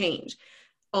make a change.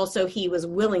 Also, he was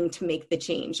willing to make the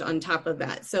change on top of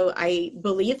that. So I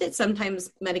believe that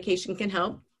sometimes medication can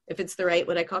help if it's the right,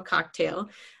 what I call cocktail,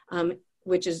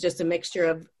 which is just a mixture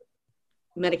of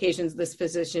medications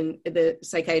the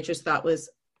psychiatrist thought was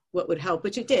what would help,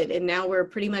 which it did. And now we're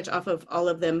pretty much off of all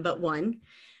of them but one,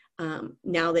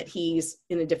 now that he's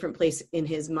in a different place in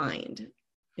his mind,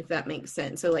 if that makes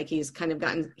sense. So like he's kind of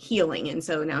gotten healing, and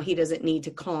so now he doesn't need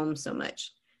to calm so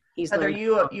much. Heather,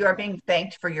 you are being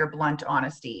thanked for your blunt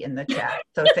honesty in the chat.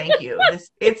 So thank you.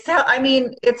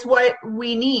 It's what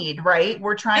we need, right?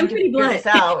 We're trying to figure this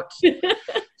out.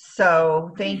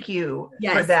 So thank you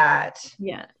for that.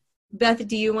 Yeah. Beth,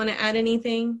 do you want to add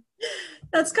anything?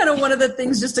 That's kind of one of the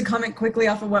things, just to comment quickly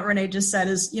off of what Renee just said,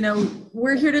 is,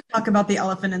 we're here to talk about the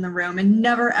elephant in the room, and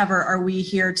never, ever are we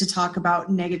here to talk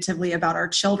about negatively about our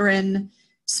children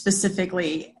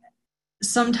specifically.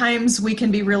 Sometimes we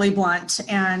can be really blunt,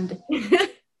 and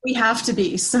we have to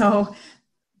be. So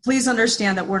please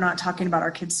understand that we're not talking about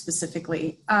our kids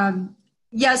specifically.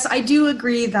 Yes, I do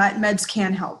agree that meds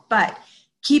can help, but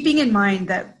keeping in mind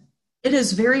that it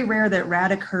is very rare that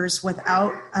RAD occurs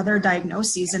without other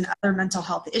diagnoses and other mental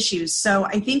health issues. So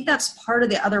I think that's part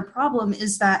of the other problem,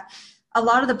 is that a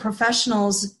lot of the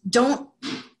professionals don't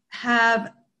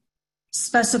have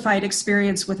specified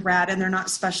experience with RAD, and they're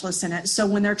not specialists in it. So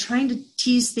when they're trying to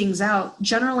tease things out,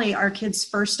 generally our kids'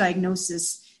 first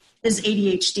diagnosis is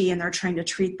ADHD, and they're trying to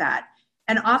treat that.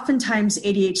 And oftentimes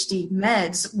ADHD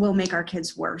meds will make our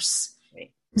kids worse.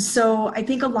 So I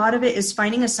think a lot of it is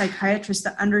finding a psychiatrist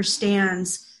that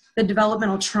understands the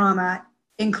developmental trauma,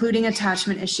 including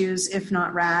attachment issues, if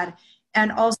not RAD,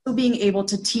 and also being able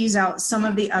to tease out some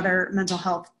of the other mental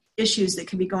health issues that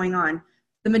could be going on.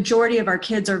 The majority of our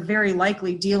kids are very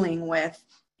likely dealing with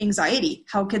anxiety.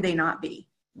 How could they not be?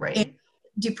 Right. And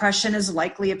depression is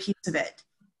likely a piece of it.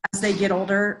 As they get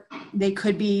older, they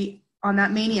could be on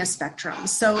that mania spectrum.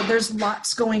 So there's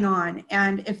lots going on.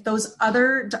 And if those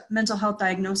other mental health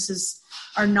diagnoses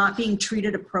are not being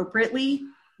treated appropriately,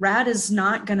 RAD is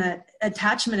not going to,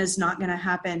 attachment is not going to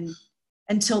happen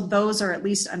until those are at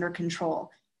least under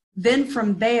control. Then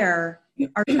from there,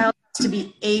 our child has to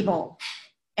be able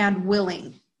and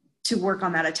willing to work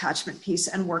on that attachment piece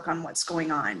and work on what's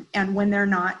going on. And when they're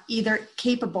not either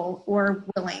capable or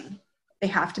willing, they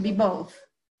have to be both,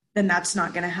 then that's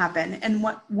not going to happen. And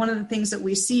one of the things that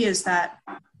we see is that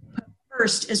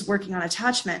first is working on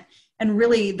attachment, and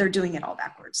really they're doing it all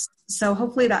backwards. So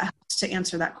hopefully that helps to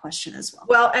answer that question as well.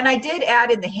 Well, and I did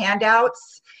add in the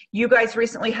handouts, you guys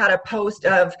recently had a post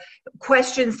of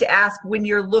questions to ask when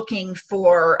you're looking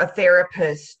for a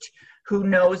therapist who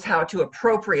knows how to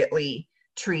appropriately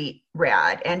treat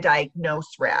RAD and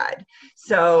diagnose RAD.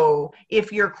 So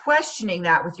if you're questioning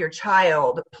that with your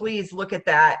child, please look at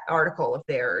that article of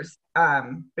theirs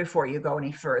before you go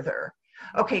any further.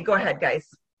 Okay, go ahead, guys.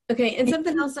 Okay, and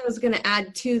something else I was going to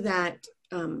add to that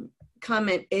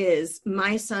comment is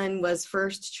my son was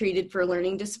first treated for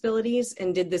learning disabilities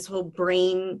and did this whole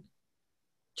brain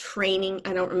training.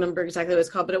 I don't remember exactly what it's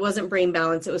called, but it wasn't Brain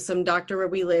Balance. It was some doctor where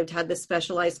we lived had this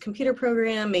specialized computer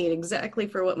program made exactly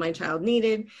for what my child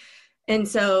needed. And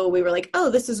so we were like, oh,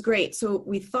 this is great. So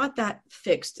we thought that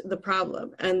fixed the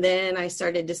problem. And then I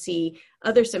started to see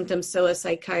other symptoms. So a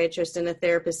psychiatrist and a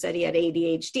therapist said he had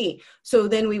ADHD. So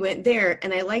then we went there,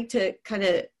 and I like to kind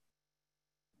of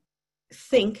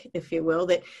think, if you will,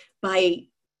 that by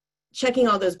checking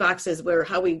all those boxes where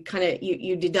how we kind of,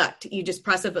 you deduct, you just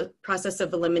process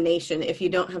of elimination if you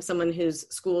don't have someone who's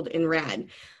schooled in RAD.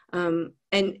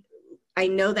 And I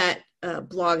know that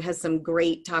blog has some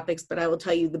great topics, but I will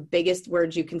tell you the biggest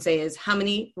words you can say is, how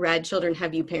many RAD children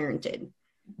have you parented?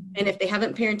 And if they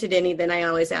haven't parented any, then I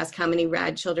always ask, how many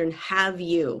RAD children have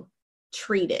you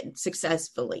treated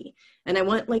successfully? And I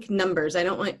want like numbers. I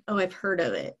don't want, oh, I've heard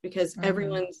of it, because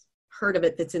everyone's heard of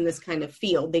it that's in this kind of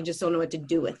field. They just don't know what to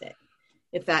do with it.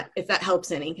 If that helps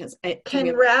any, because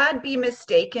can RAD be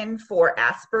mistaken for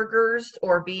Asperger's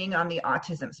or being on the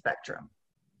autism spectrum?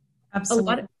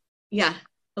 Absolutely.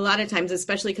 A lot of times,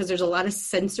 especially because there's a lot of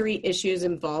sensory issues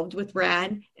involved with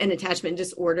RAD and attachment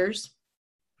disorders.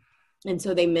 And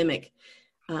so they mimic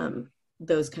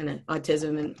those kind of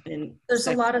autism and there's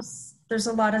a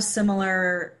lot of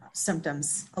similar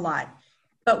symptoms, a lot.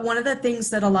 But one of the things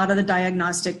that a lot of the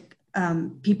diagnostic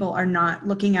people are not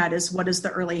looking at is what is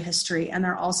the early history. And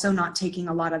they're also not taking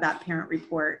a lot of that parent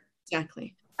report.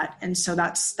 Exactly. And so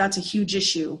that's a huge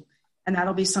issue. And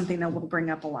that'll be something that we'll bring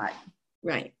up a lot.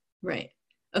 Right.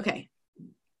 Okay.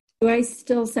 Do I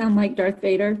still sound like Darth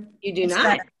Vader? You do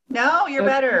not. No, you're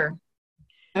better.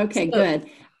 Okay, good.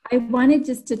 I wanted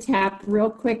just to tap real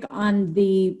quick on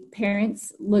the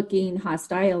parents looking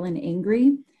hostile and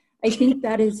angry. I think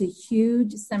that is a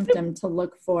huge symptom to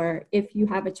look for if you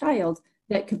have a child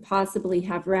that could possibly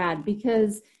have RAD,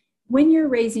 because when you're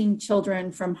raising children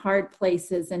from hard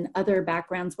places and other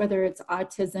backgrounds, whether it's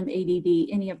autism, ADD,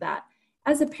 any of that,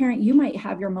 as a parent, you might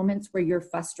have your moments where you're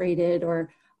frustrated or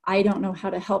I don't know how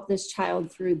to help this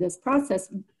child through this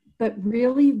process. But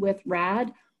really with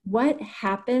RAD, what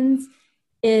happens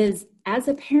is as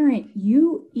a parent,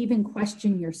 you even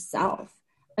question yourself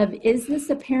of, is this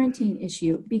a parenting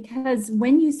issue? Because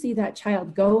when you see that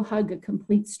child go hug a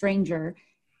complete stranger,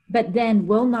 but then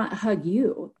will not hug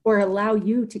you or allow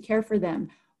you to care for them,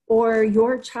 or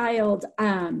your child,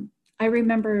 I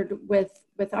remembered with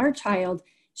our child,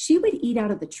 she would eat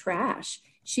out of the trash.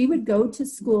 She would go to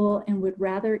school and would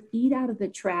rather eat out of the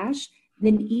trash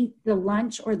than eat the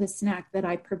lunch or the snack that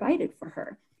I provided for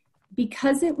her.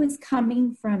 Because it was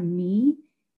coming from me,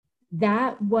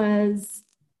 that was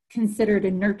considered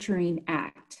a nurturing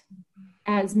act.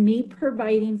 As me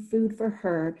providing food for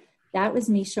her, that was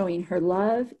me showing her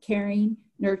love, caring,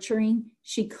 nurturing.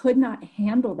 She could not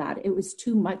handle that. It was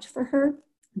too much for her,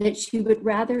 that she would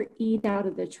rather eat out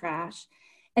of the trash.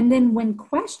 And then when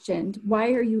questioned,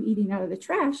 why are you eating out of the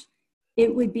trash?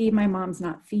 It would be, my mom's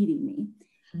not feeding me.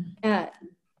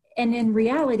 And in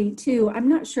reality too, I'm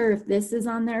not sure if this is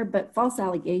on there, but false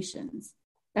allegations.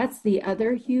 That's the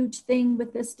other huge thing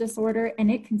with this disorder.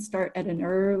 And it can start at an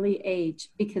early age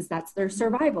because that's their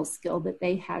survival skill that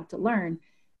they had to learn.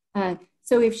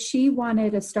 So if she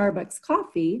wanted a Starbucks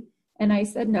coffee and I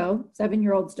said, no,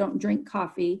 7-year-olds don't drink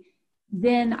coffee,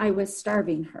 then I was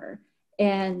starving her.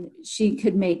 And she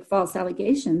could make false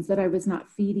allegations that I was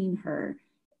not feeding her.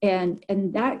 And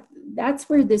that's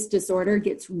where this disorder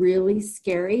gets really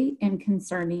scary and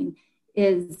concerning,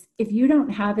 is if you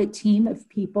don't have a team of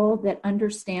people that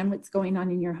understand what's going on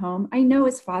in your home. I know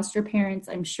as foster parents,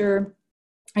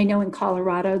 I know in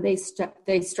Colorado, they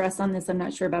stress on this. I'm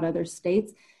not sure about other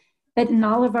states, but in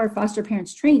all of our foster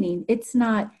parents training, it's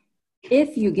not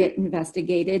if you get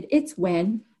investigated, it's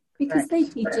when. Because they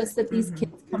teach us that these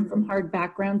kids come from hard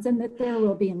backgrounds and that there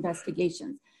will be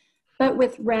investigations. But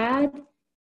with RAD,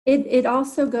 it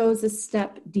also goes a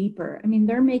step deeper. I mean,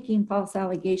 they're making false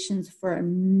allegations for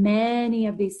many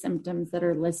of these symptoms that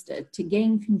are listed, to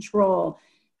gain control,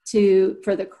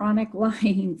 for the chronic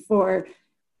lying, for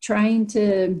trying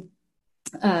to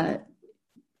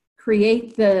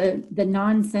create the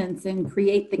nonsense and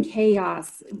create the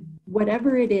chaos,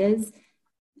 whatever it is.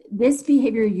 This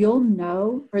behavior you'll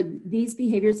know, or these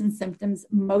behaviors and symptoms,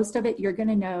 most of it you're going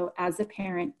to know as a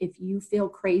parent if you feel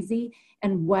crazy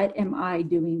and what am I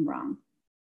doing wrong.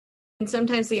 And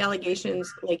sometimes the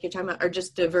allegations, like you're talking about, are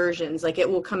just diversions. Like it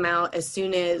will come out as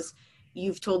soon as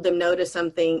you've told them no to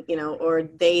something, or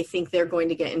they think they're going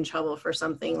to get in trouble for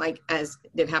something, like as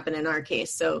did happen in our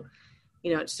case. So,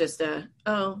 it's just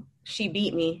oh, she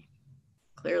beat me.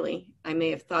 Clearly, I may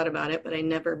have thought about it, but I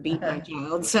never beat my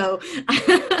child. So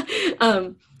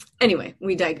anyway,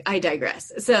 I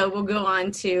digress. So we'll go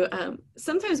on to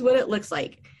sometimes what it looks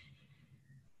like.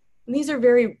 And these are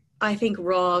very, I think,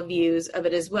 raw views of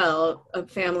it as well, of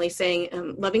families saying,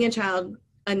 loving a child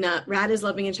enough. Rad is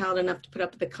loving a child enough to put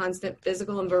up with the constant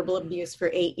physical and verbal abuse for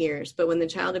 8 years. But when the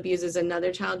child abuses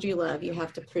another child you love, you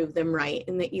have to prove them right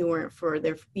and that you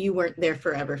weren't their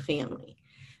forever family,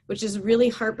 which is really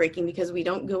heartbreaking because we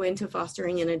don't go into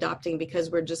fostering and adopting because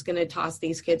we're just going to toss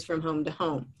these kids from home to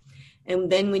home.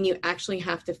 And then when you actually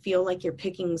have to feel like you're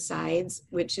picking sides,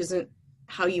 which isn't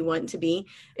how you want to be,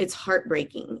 it's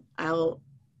heartbreaking.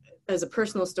 As a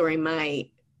personal story, my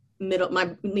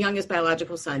youngest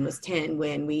biological son was 10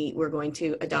 when we were going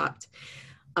to adopt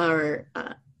our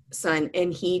son,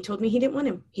 and he told me he didn't want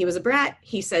him. He was a brat.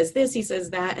 He says this, he says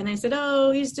that. And I said,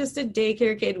 oh, he's just a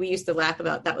daycare kid. We used to laugh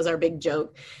about that. Was our big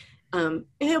joke.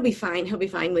 He'll be fine. He'll be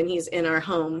fine when he's in our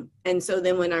home. And so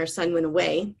then when our son went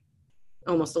away,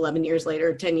 almost 11 years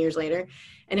later, 10 years later,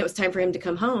 and it was time for him to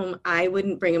come home, I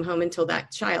wouldn't bring him home until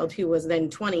that child, who was then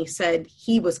 20, said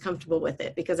he was comfortable with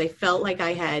it, because I felt like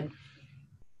I had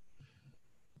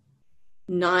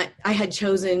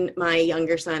chosen my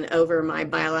younger son over my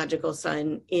biological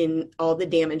son in all the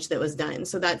damage that was done.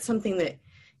 So that's something that,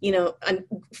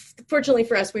 fortunately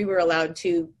for us, we were allowed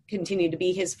to continue to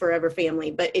be his forever family,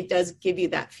 but it does give you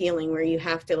that feeling where you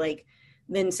have to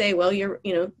then say, well,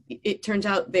 it turns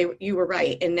out you were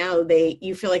right. And now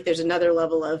you feel like there's another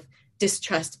level of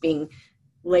distrust being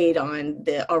laid on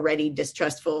the already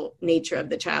distrustful nature of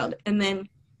the child. And then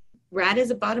Rad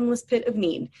is a bottomless pit of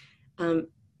need.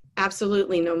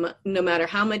 Absolutely. No matter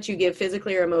how much you give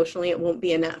physically or emotionally, it won't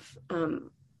be enough.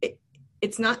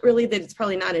 It's not really that it's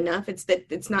probably not enough. It's that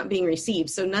it's not being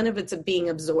received. So none of it's being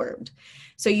absorbed.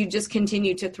 So you just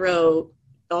continue to throw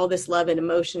all this love and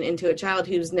emotion into a child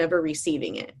who's never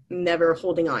receiving it, never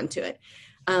holding on to it.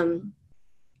 And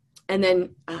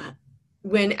then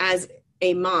when, as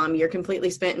a mom, you're completely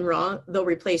spent and raw, they'll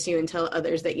replace you and tell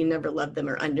others that you never loved them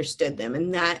or understood them.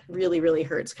 And that really, really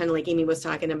hurts. Kind of like Amy was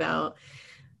talking about,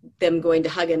 them going to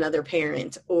hug another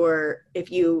parent, or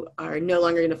if you are no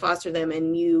longer going to foster them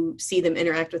and you see them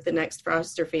interact with the next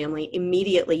foster family,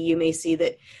 immediately you may see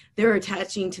that they're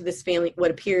attaching to this family,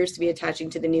 what appears to be attaching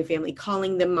to the new family,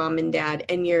 calling them mom and dad.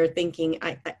 And you're thinking,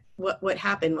 what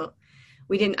happened? Well,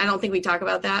 I don't think we talk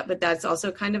about that, but that's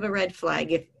also kind of a red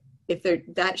flag. If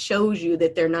that shows you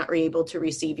that they're not able to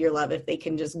receive your love, if they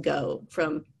can just go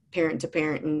from parent to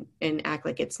parent and act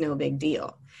like it's no big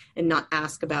deal and not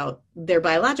ask about their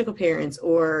biological parents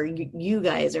or you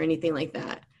guys or anything like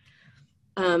that.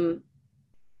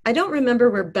 I don't remember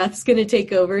where Beth's going to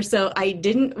take over, so I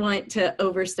didn't want to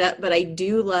overstep, but I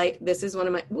do this is one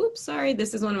of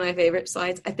my favorite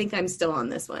slides. I think I'm still on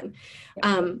this one.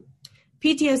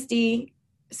 PTSD,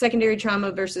 secondary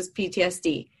trauma versus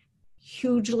PTSD,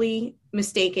 hugely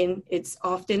mistaken. It's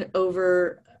often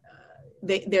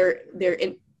they're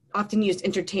often used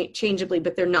interchangeably,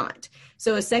 but they're not.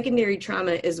 So a secondary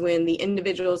trauma is when the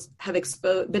individuals have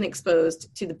been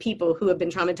exposed to the people who have been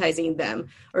traumatizing them,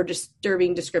 or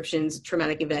disturbing descriptions,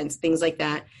 traumatic events, things like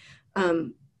that.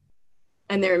 And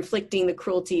they're inflicting the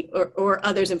cruelty or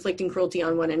others inflicting cruelty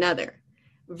on one another,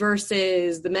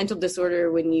 versus the mental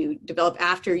disorder when you develop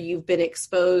after you've been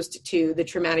exposed to the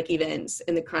traumatic events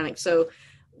and the chronic. So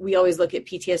we always look at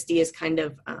PTSD as kind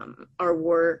of our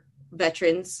war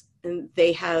veterans, and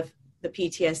they have the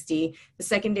PTSD. The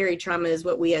secondary trauma is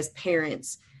what we as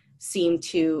parents seem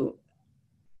to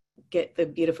get the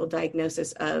beautiful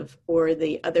diagnosis of, or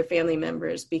the other family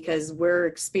members, because we're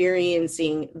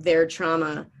experiencing their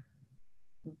trauma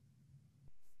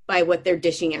by what they're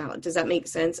dishing out. Does that make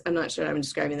sense? I'm not sure I'm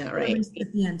describing that right. We're the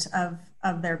recipient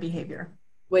of their behavior.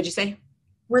 What'd you say?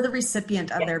 We're the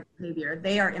recipient of their behavior.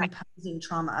 They are imposing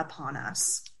trauma upon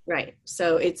us. Right.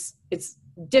 So it's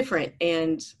different,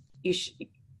 and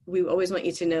we always want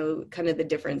you to know kind of the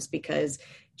difference, because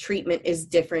treatment is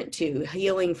different too.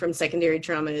 Healing from secondary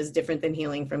trauma is different than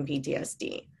healing from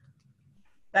PTSD.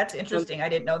 That's interesting. I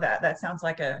didn't know that. That sounds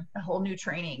like a whole new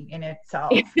training in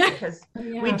itself, because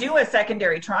we do a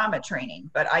secondary trauma training,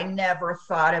 but I never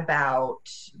thought about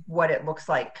what it looks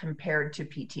like compared to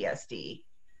PTSD.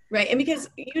 Right. And because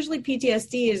usually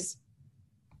PTSD is,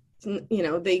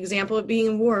 the example of being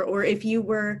in war, or if you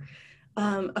were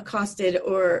accosted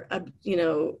or,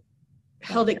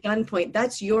 held at gunpoint,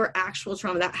 that's your actual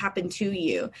trauma that happened to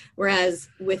you. Whereas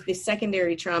with the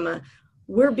secondary trauma,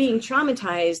 we're being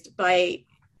traumatized by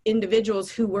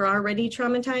individuals who were already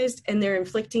traumatized, and they're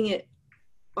inflicting it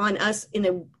on us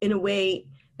in a way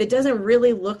that doesn't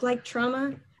really look like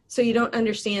trauma. So you don't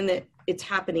understand that it's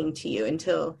happening to you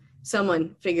until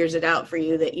someone figures it out for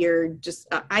you, that you're just,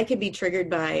 I could be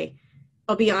triggered by,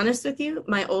 I'll be honest with you,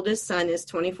 my oldest son is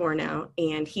 24 now,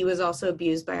 and he was also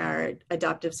abused by our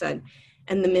adoptive son.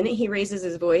 And the minute he raises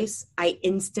his voice, I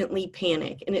instantly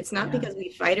panic. And it's not because we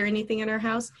fight or anything in our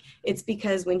house. It's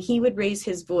because when he would raise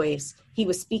his voice, he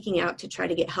was speaking out to try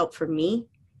to get help from me,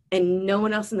 and no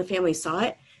one else in the family saw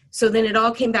it. So then it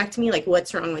all came back to me like,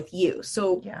 what's wrong with you?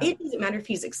 So it doesn't matter if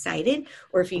he's excited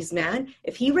or if he's mad.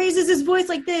 If he raises his voice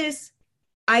like this,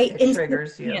 it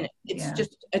triggers you. Panic. It's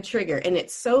just a trigger. And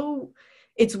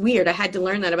it's weird. I had to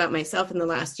learn that about myself in the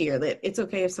last year, that it's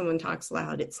okay if someone talks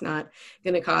loud. It's not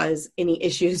going to cause any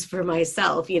issues for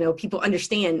myself. People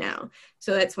understand now.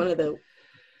 So that's one of the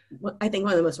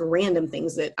most random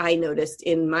things that I noticed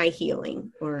in my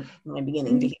healing, or my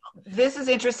beginning to heal. This is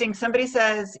interesting. Somebody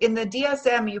says in the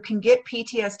DSM, you can get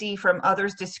PTSD from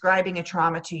others describing a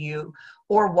trauma to you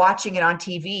or watching it on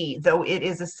TV, though it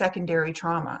is a secondary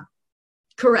trauma.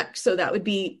 Correct. So that would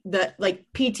be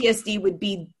PTSD would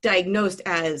be diagnosed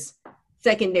as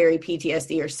secondary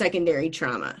PTSD or secondary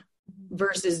trauma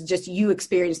versus just you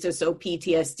experienced it. So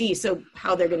PTSD. So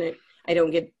how they're going to,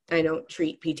 I don't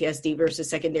treat PTSD versus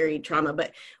secondary trauma,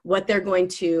 but what they're going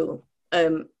to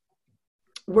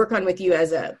work on with you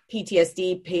as a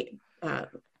PTSD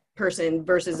person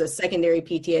versus a secondary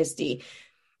PTSD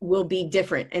will be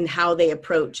different, and how they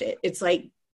approach it. It's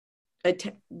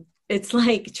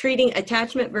like treating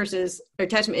attachment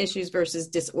issues versus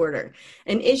disorder.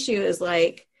 An issue is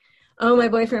like, oh, my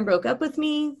boyfriend broke up with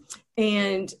me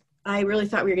and I really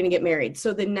thought we were going to get married.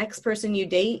 So the next person you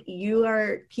date, you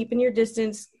are keeping your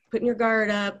distance, putting your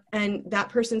guard up, and that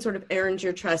person sort of earns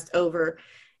your trust over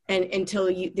and until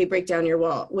they break down your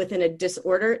wall. Within a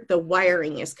disorder, the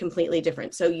wiring is completely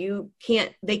different. So you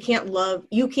can't love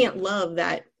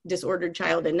that disordered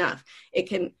child enough. It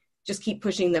can just keep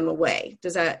pushing them away.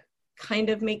 Does that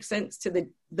kind of make sense to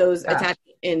those attachment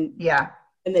and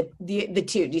the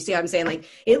two? Do you see how I'm saying? Like,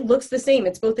 it looks the same.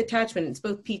 It's both attachment, it's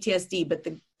both PTSD, but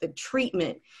the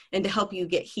treatment and to help you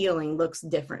get healing looks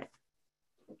different.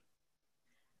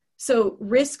 So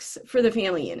risks for the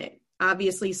family unit,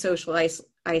 obviously social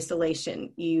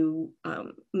isolation. You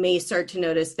may start to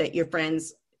notice that your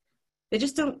friends, they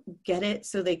just don't get it.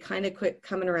 So they kind of quit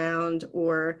coming around,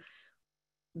 or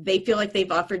they feel like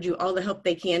they've offered you all the help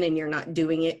they can and you're not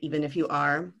doing it, even if you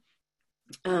are.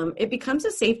 It becomes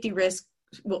a safety risk.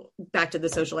 Well, back to the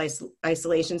social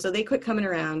isolation. So they quit coming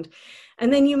around,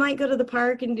 and then you might go to the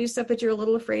park and do stuff, but you're a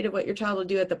little afraid of what your child will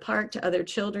do at the park to other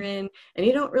children. And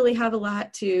you don't really have a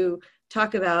lot to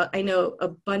talk about. I know a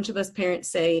bunch of us parents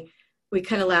say, we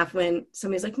kind of laugh when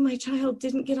somebody's like, my child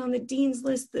didn't get on the dean's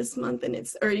list this month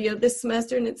this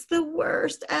semester, and it's the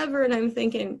worst ever. And I'm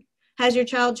thinking, has your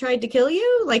child tried to kill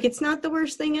you? Like, it's not the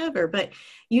worst thing ever, but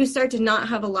you start to not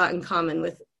have a lot in common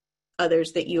with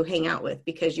others that you hang out with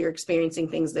because you're experiencing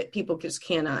things that people just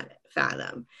cannot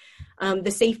fathom. The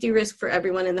safety risk for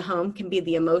everyone in the home can be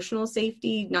the emotional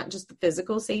safety, not just the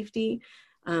physical safety.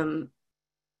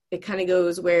 It kind of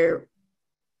goes where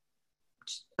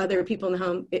other people in the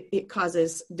home, it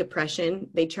causes depression.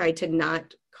 They try to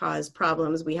not cause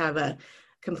problems. We have a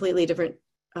completely different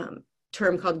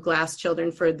term called glass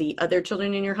children for the other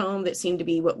children in your home that seem to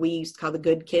be what we used to call the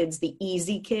good kids, the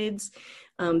easy kids.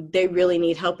 They really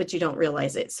need help, but you don't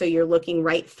realize it. So you're looking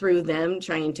right through them,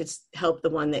 trying to help the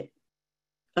one that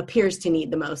appears to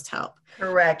need the most help.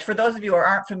 Correct. For those of you who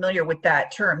aren't familiar with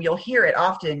that term, you'll hear it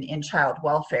often in child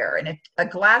welfare. And a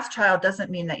glass child doesn't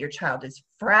mean that your child is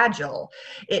fragile.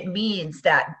 It means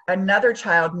that another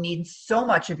child needs so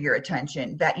much of your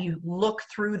attention that you look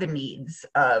through the needs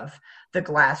of the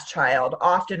glass child,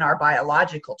 often our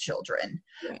biological children,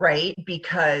 right?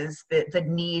 Because the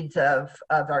needs of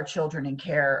our children in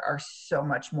care are so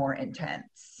much more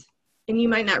intense. And you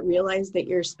might not realize that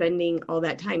you're spending all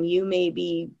that time. You may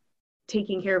be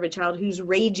taking care of a child who's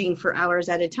raging for hours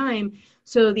at a time.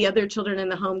 So the other children in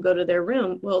the home go to their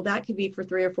room. Well, that could be for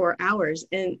 3 or 4 hours.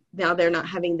 And now they're not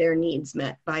having their needs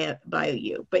met by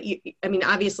you. But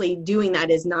obviously doing that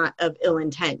is not of ill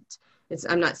intent.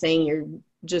 I'm not saying you're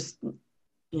just,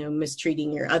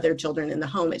 mistreating your other children in the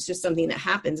home. It's just something that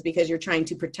happens because you're trying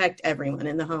to protect everyone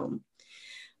in the home.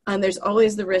 There's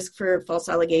always the risk for false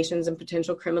allegations and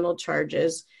potential criminal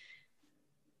charges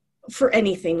for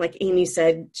anything. Like Amy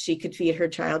said, she could feed her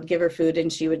child, give her food,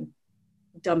 and she would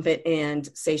dump it and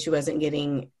say she wasn't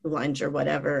getting lunch or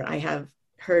whatever. I have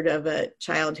heard of a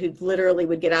child who literally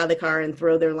would get out of the car and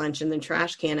throw their lunch in the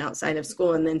trash can outside of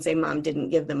school and then say mom didn't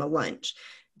give them a lunch,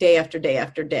 day after day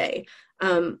after day.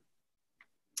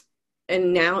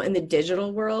 And now in the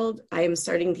digital world, I am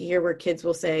starting to hear where kids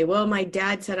will say, well, my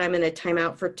dad said I'm in a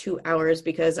timeout for 2 hours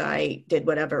because I did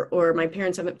whatever, or my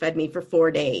parents haven't fed me for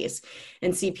 4 days.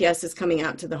 And CPS is coming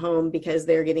out to the home because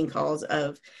they're getting calls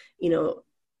of,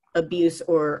 abuse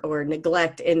or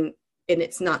neglect. And and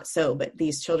it's not so, but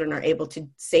these children are able to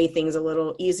say things a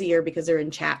little easier because they're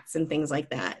in chats and things like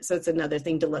that. So it's another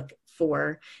thing to look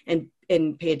for and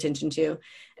pay attention to.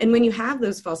 And when you have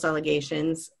those false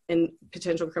allegations and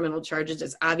potential criminal charges,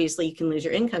 it's obviously you can lose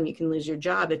your income, you can lose your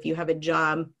job. If you have a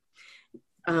job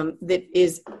that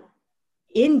is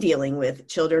in dealing with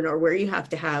children, or where you have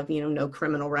to have, no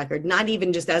criminal record, not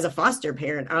even just as a foster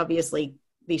parent, obviously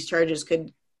these charges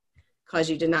could cause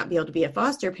you to not be able to be a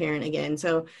foster parent again.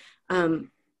 So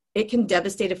it can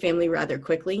devastate a family rather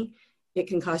quickly. It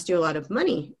can cost you a lot of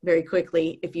money very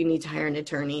quickly if you need to hire an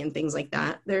attorney and things like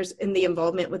that. There's in the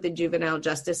involvement with the juvenile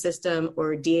justice system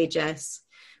or DHS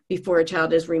before a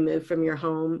child is removed from your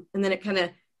home. And then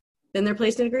then they're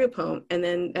placed in a group home. And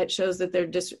then that shows that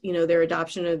their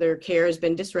adoption or their care has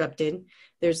been disrupted.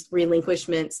 There's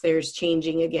relinquishments, there's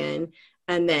changing again.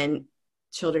 And then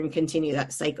children continue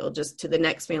that cycle just to the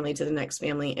next family, to the next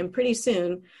family. And pretty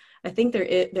soon, I think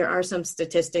there are some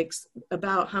statistics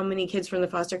about how many kids from the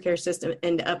foster care system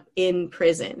end up in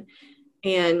prison.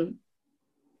 And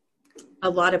a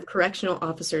lot of correctional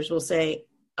officers will say,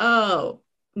 oh,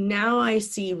 now I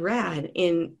see RAD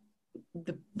in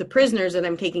the prisoners that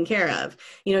I'm taking care of.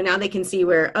 Now they can see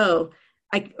where, and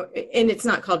it's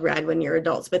not called RAD when you're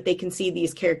adults, but they can see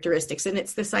these characteristics. And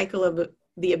it's the cycle of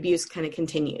the abuse kind of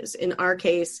continues. In our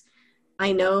case,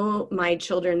 I know my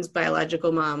children's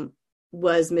biological mom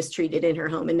was mistreated in her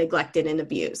home and neglected and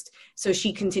abused. So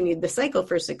she continued the cycle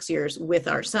for 6 years with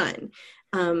our son.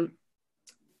 And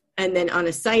then on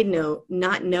a side note,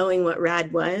 not knowing what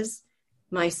RAD was,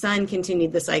 my son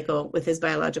continued the cycle with his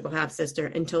biological half-sister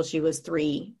until she was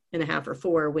 3.5 or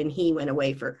 4 when he went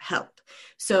away for help.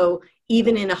 So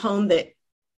even in a home that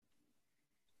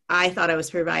I thought I was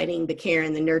providing the care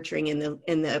and the nurturing and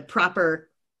the proper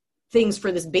things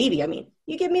for this baby. I mean,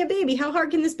 you give me a baby, how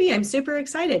hard can this be? I'm super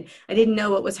excited. I didn't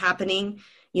know what was happening,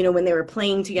 when they were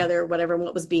playing together, whatever,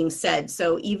 what was being said.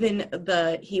 So even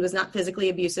he was not physically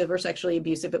abusive or sexually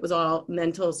abusive. It was all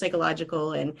mental,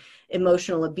 psychological, and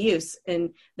emotional abuse.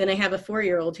 And then I have a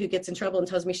 4-year-old who gets in trouble and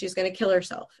tells me she's going to kill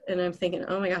herself. And I'm thinking,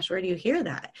 oh my gosh, where do you hear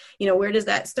that? Where does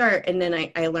that start? And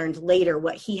then I learned later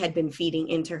what he had been feeding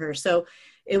into her. So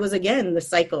it was, again, the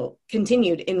cycle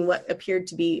continued in what appeared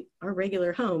to be our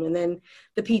regular home. And then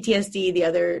the PTSD, the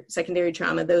other secondary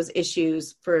trauma, those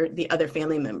issues for the other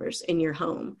family members in your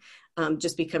home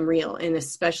just become real. And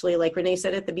especially, like Renee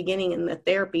said at the beginning in the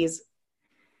therapies,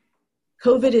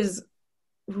 COVID is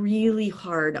really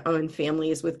hard on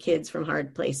families with kids from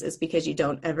hard places because you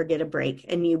don't ever get a break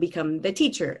and you become the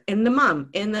teacher and the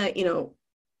mom and the,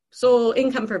 sole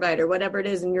income provider, whatever it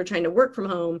is, and you're trying to work from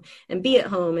home and be at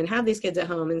home and have these kids at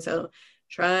home. And so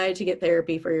try to get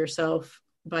therapy for yourself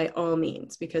by all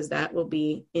means, because that will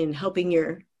be in helping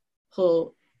your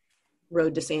whole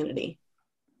road to sanity.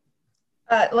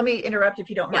 Let me interrupt if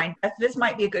you don't mind. This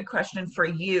might be a good question for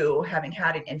you, having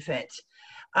had an infant.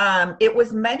 It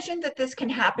was mentioned that this can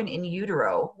happen in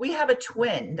utero. We have a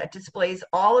twin that displays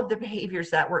all of the behaviors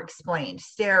that were explained: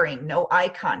 staring, no eye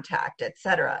contact,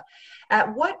 etc.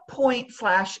 At what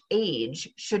point/age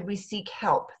should we seek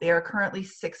help? They are currently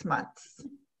 6 months.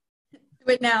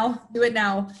 Do it now. Do it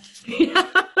now. Do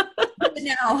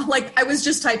it now. Like, I was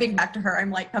just typing back to her.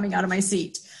 I'm like coming out of my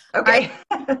seat. Okay.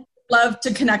 I love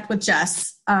to connect with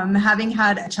Jess. Having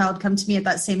had a child come to me at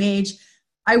that same age,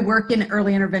 I work in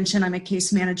early intervention. I'm a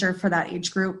case manager for that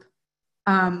age group.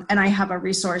 And I have a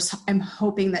resource. I'm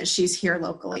hoping that she's here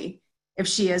locally. If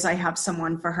she is, I have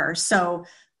someone for her. So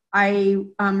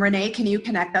Renee, can you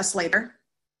connect us later?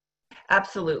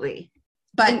 Absolutely.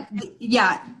 But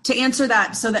yeah, to answer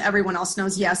that so that everyone else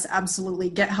knows, yes, absolutely.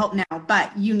 Get help now,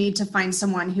 but you need to find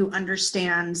someone who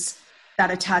understands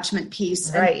that attachment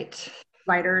piece. Right. And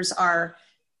providers are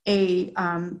a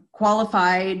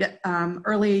qualified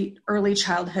early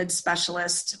childhood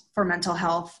specialist for mental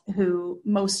health, who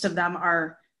most of them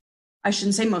are, I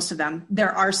shouldn't say most of them,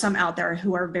 there are some out there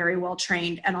who are very well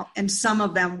trained, and some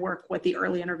of them work with the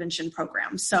early intervention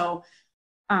program. So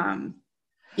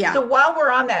yeah. So while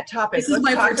we're on that topic, let's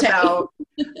talk about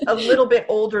a little bit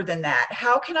older than that.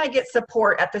 How can I get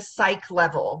support at the psych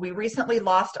level? We recently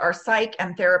lost our psych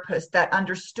and therapist that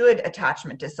understood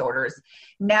attachment disorders.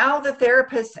 Now the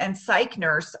therapist and psych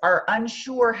nurse are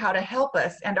unsure how to help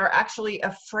us and are actually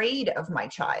afraid of my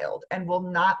child and will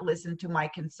not listen to my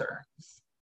concerns.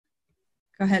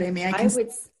 Go ahead, Amy.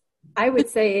 I would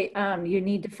say you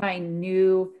need to find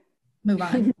new move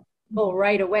on.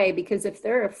 Right away, because if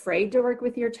they're afraid to work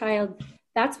with your child,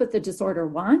 that's what the disorder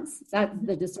wants. That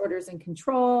the disorder's in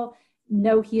control.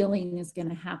 No healing is going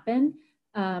to happen.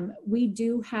 We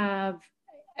do have,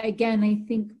 again, I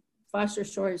think Foster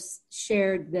Shores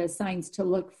shared the signs to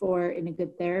look for in a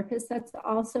good therapist. That's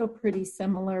also pretty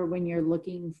similar when you're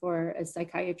looking for a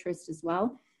psychiatrist as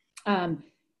well.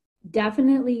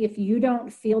 Definitely, if you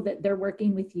don't feel that they're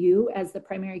working with you as the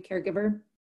primary caregiver,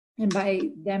 and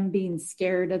by them being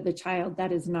scared of the child,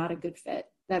 that is not a good fit.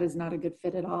 That is not a good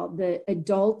fit at all. The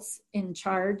adults in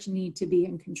charge need to be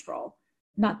in control,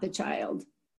 not the child.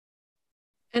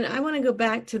 And I want to go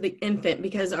back to the infant,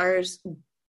 because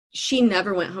she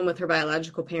never went home with her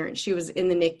biological parents. She was in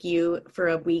the NICU for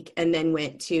a week and then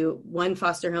went to one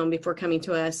foster home before coming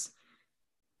to us,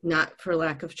 not for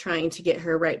lack of trying to get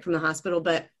her right from the hospital.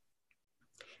 But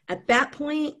at that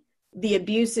point, the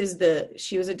abuse is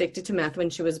she was addicted to meth when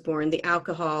she was born, the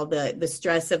alcohol, the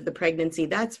stress of the pregnancy,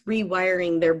 that's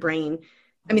rewiring their brain.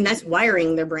 I mean, that's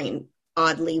wiring their brain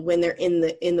oddly when they're in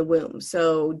the womb.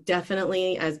 So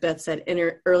definitely, as Beth said,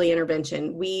 early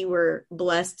intervention. We were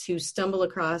blessed to stumble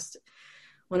across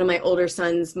one of my older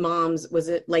son's moms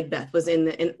like Beth was in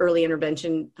an early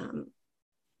intervention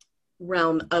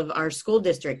realm of our school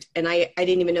district. And I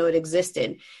didn't even know it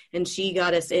existed. And she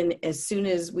got us in as soon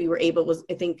as we were able.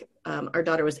 I think our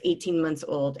daughter was 18 months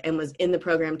old and was in the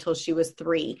program till she was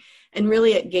 3. And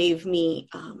really it gave me,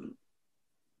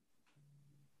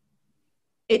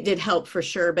 it did help for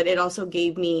sure, but it also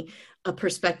gave me a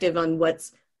perspective on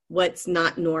what's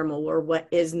not normal or what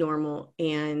is normal.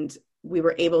 And we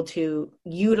were able to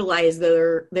utilize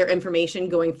their information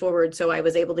going forward. So I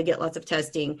was able to get lots of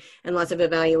testing and lots of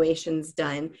evaluations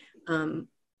done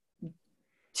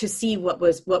to see what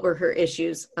were her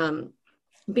issues,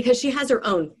 because she has her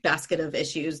own basket of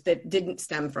issues that didn't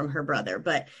stem from her brother.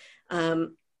 But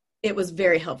it was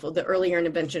very helpful. The earlier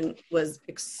intervention was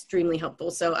extremely helpful.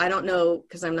 So I don't know,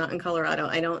 because I'm not in Colorado,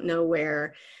 I don't know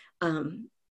where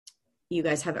you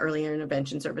guys have earlier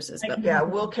intervention services. But yeah,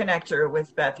 we'll connect her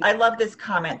with Beth. I love this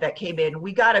comment that came in.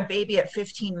 We got a baby at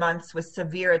 15 months with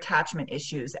severe attachment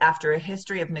issues after a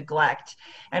history of neglect,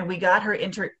 and we got her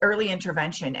early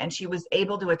intervention, and she was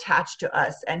able to attach to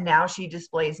us, and now she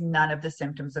displays none of the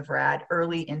symptoms of RAD.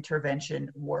 Early intervention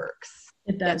works.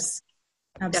 It does.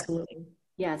 Absolutely.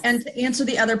 Yes. And to answer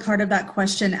the other part of that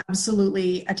question,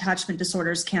 absolutely, attachment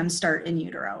disorders can start in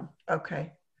utero.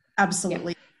 Okay.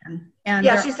 Absolutely. Yeah. And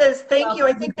yeah, she says, thank you.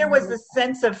 I think there was a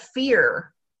sense of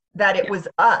fear that it was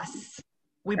us.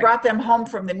 We brought them home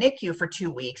from the NICU for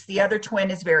 2 weeks. The other twin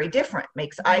is very different,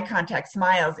 makes eye contact,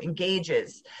 smiles,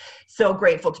 engages. So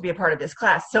grateful to be a part of this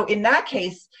class. So in that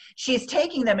case, she's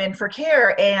taking them in for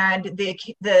care, and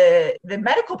the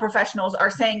medical professionals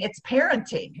are saying it's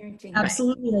parenting.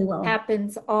 Absolutely, they will.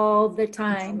 Happens all the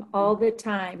time, all the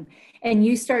time. And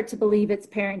you start to believe it's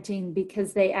parenting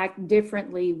because they act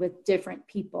differently with different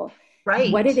people.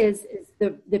 Right. What it is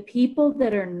the people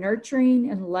that are nurturing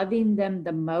and loving them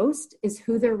the most is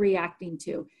who they're reacting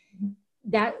to.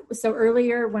 So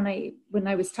earlier when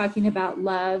I was talking about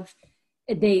love,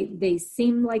 they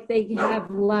seem like they have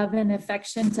love and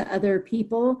affection to other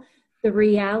people. The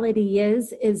reality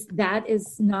is that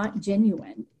is not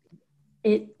genuine.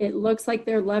 It looks like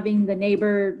they're loving the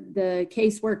neighbor, the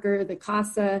caseworker, the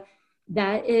CASA.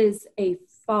 That is a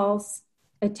false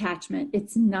attachment.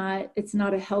 It's not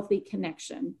a healthy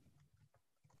connection.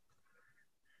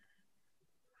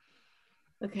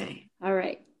 Okay. All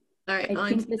right. I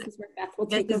think this is where Beth will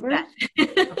take over.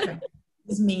 Okay.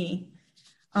 This is me.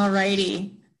 All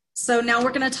righty. So now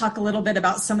we're going to talk a little bit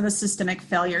about some of the systemic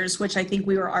failures, which I think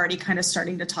we were already kind of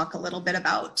starting to talk a little bit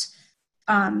about.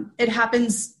 It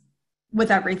happens with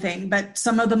everything, but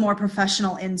some of the more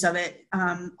professional ends of it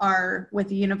are with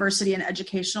the university and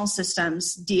educational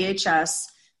systems, DHS,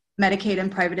 Medicaid and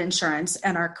private insurance,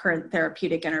 and our current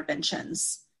therapeutic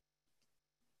interventions.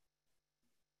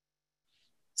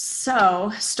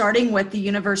 So starting with the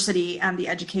university and the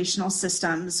educational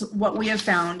systems, what we have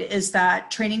found is that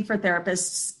training for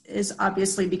therapists is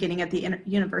obviously beginning at the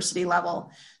university level,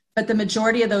 but the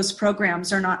majority of those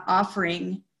programs are not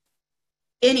offering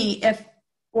any,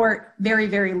 or very,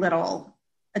 very little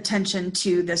attention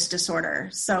to this disorder.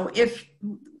 So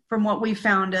from what we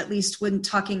found, at least when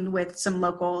talking with some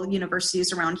local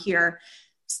universities around here,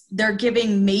 they're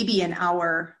giving maybe an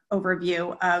hour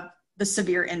overview of the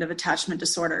severe end of attachment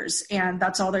disorders. And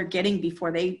that's all they're getting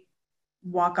before they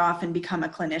walk off and become a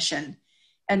clinician.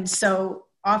 And so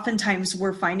oftentimes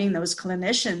we're finding those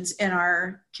clinicians in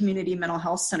our community mental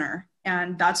health center.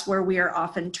 And that's where we are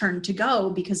often turned to go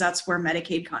because that's where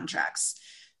Medicaid contracts.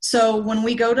 So when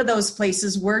we go to those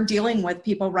places, we're dealing with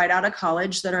people right out of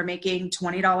college that are making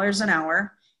 $20 an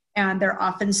hour, and they're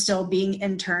often still being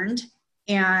interned,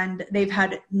 and they've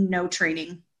had no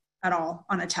training at all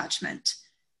on attachment.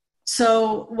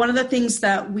 So one of the things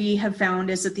that we have found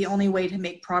is that the only way to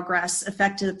make progress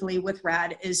effectively with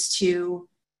RAD is to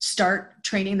start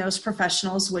training those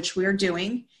professionals, which we're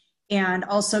doing, and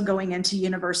also going into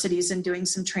universities and doing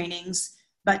some trainings,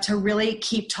 but to really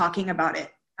keep talking about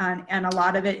it. And a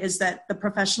lot of it is that the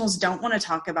professionals don't want to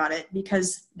talk about it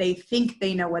because they think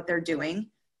they know what they're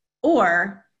doing,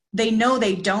 or they know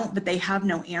they don't, but they have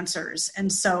no answers.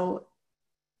 And so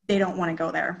they don't want to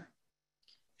go there.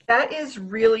 That is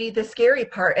really the scary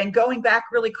part. And going back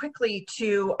really quickly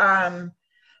to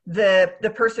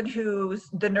the person who's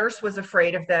the nurse was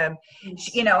afraid of them,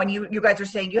 you know, and you guys are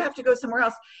saying you have to go somewhere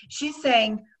else. She's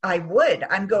saying, I'm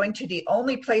going to the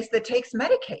only place that takes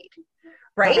Medicaid,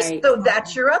 right? So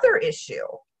that's your other issue.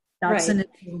 That's right.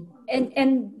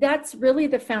 And that's really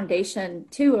the foundation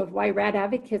too of why Rad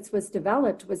Advocates was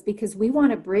developed, was because we want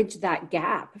to bridge that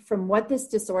gap from what this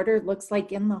disorder looks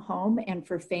like in the home and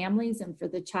for families and for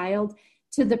the child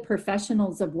to the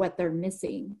professionals of what they're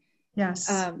missing.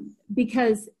 Yes.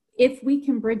 Because if we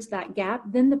can bridge that gap,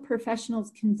 then the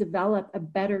professionals can develop a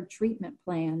better treatment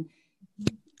plan.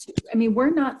 I mean,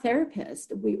 we're not therapists.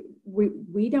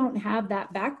 We don't have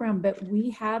that background, but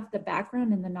we have the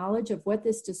background and the knowledge of what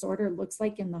this disorder looks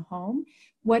like in the home,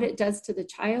 what it does to the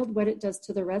child, what it does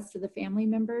to the rest of the family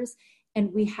members.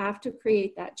 And we have to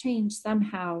create that change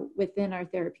somehow within our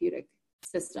therapeutic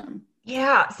system.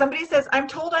 Yeah. Somebody says, I'm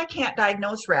told I can't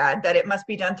diagnose RAD, that it must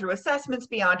be done through assessments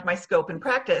beyond my scope and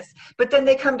practice, but then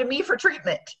they come to me for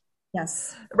treatment.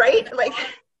 Yes. Right? Like,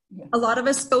 a lot of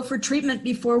us go for treatment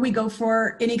before we go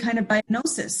for any kind of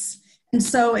diagnosis. And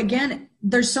so again,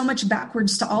 there's so much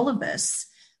backwards to all of this.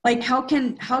 Like how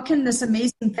can this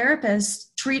amazing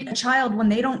therapist treat a child when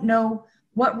they don't know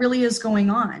what really is going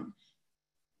on?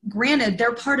 Granted,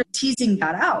 they're part of teasing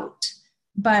that out,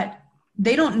 but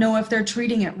they don't know if they're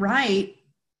treating it right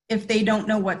if they don't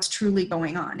know what's truly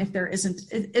going on. If there isn't,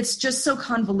 it's just so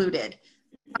convoluted.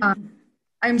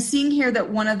 I'm seeing here that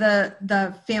one of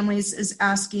the families is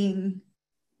asking,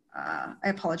 I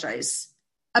apologize,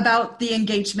 about the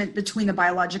engagement between the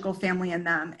biological family and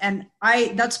them. And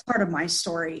that's part of my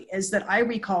story, is that I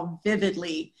recall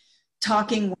vividly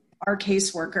talking with our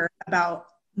caseworker about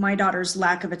my daughter's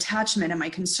lack of attachment and my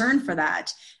concern for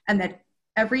that. And that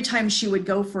every time she would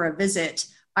go for a visit,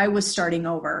 I was starting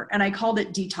over. And I called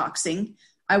it detoxing.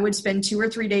 I would spend 2 or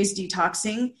 3 days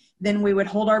detoxing. Then we would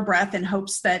hold our breath in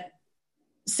hopes that,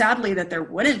 sadly, that there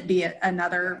wouldn't be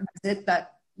another visit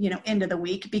that, end of the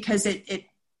week, because it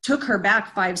took her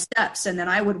back 5 steps. And then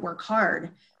I would work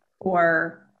hard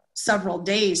for several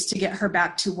days to get her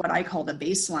back to what I called a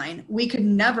baseline. We could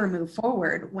never move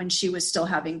forward when she was still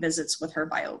having visits with her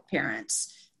bio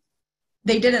parents.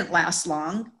 They didn't last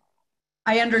long.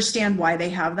 I understand why they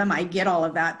have them. I get all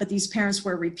of that. But these parents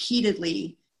were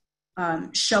repeatedly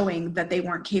showing that they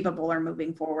weren't capable or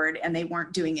moving forward, and they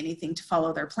weren't doing anything to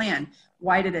follow their plan.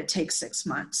 Why did it take 6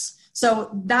 months? So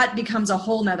that becomes a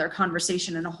whole nother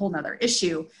conversation and a whole nother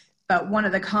issue. But one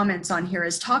of the comments on here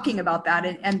is talking about that,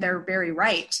 and they're very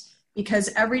right, because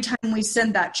every time we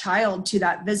send that child to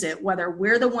that visit, whether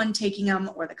we're the one taking them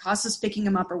or the CASA's picking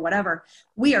them up or whatever,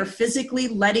 we are physically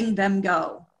letting them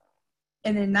go.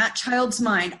 And in that child's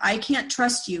mind, I can't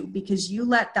trust you because you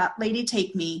let that lady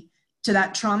take me to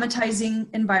that traumatizing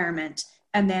environment,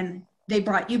 and then they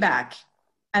brought you back,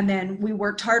 and then we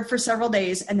worked hard for several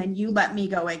days, and then you let me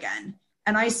go again.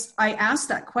 And I asked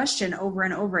that question over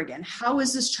and over again. How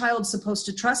is this child supposed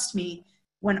to trust me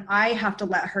when I have to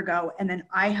let her go, and then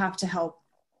I have to help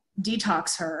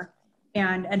detox her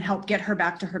and help get her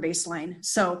back to her baseline?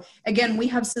 So again, we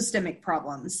have systemic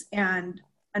problems, and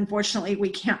unfortunately, we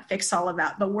can't fix all of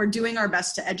that, but we're doing our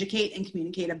best to educate and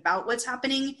communicate about what's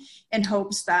happening in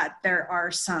hopes that there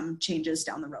are some changes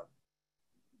down the road.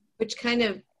 Which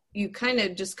you kind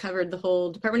of just covered the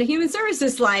whole Department of Human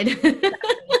Services slide.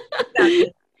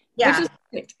 Exactly. Yeah.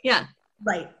 Yeah.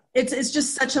 Right. It's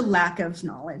just such a lack of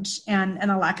knowledge and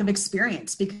a lack of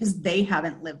experience because they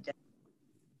haven't lived it.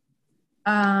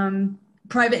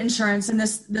 Private insurance, and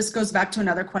this goes back to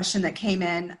another question that came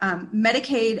in.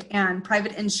 Medicaid and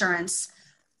private insurance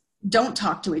don't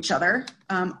talk to each other.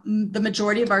 The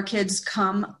majority of our kids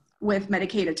come with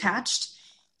Medicaid attached,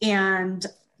 and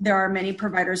there are many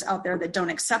providers out there that don't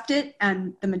accept it.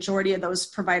 And the majority of those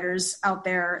providers out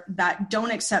there that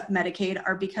don't accept Medicaid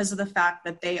are because of the fact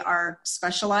that they are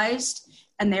specialized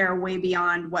and they are way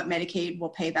beyond what Medicaid will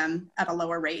pay them at a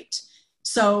lower rate.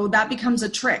 So that becomes a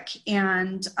trick.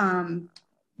 And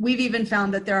we've even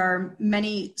found that there are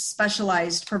many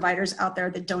specialized providers out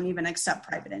there that don't even accept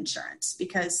private insurance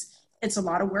because it's a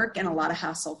lot of work and a lot of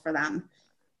hassle for them.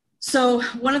 So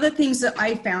one of the things that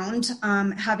I found,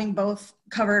 having both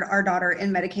covered our daughter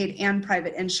in Medicaid and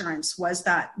private insurance, was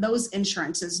that those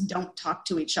insurances don't talk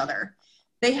to each other.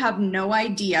 They have no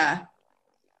idea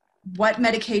what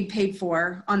Medicaid paid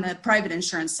for on the private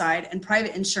insurance side, and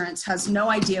private insurance has no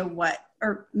idea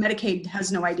or Medicaid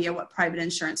has no idea what private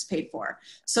insurance paid for.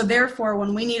 So therefore,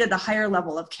 when we needed a higher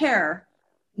level of care,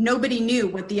 nobody knew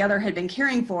what the other had been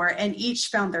caring for, and each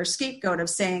found their scapegoat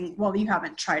of saying, well, you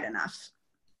haven't tried enough,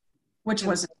 which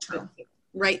wasn't true.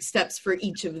 Right steps for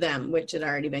each of them, which had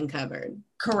already been covered.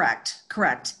 Correct.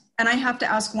 And I have to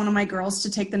ask one of my girls to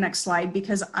take the next slide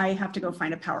because I have to go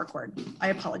find a power cord. I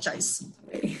apologize.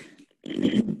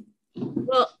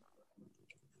 Well,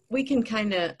 we can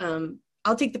kind of,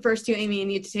 I'll take the first two, Amy,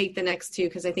 and you to take the next two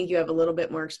because I think you have a little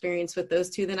bit more experience with those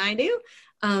two than I do.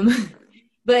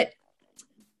 But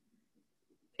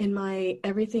in my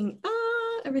everything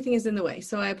is in the way,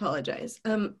 so I apologize.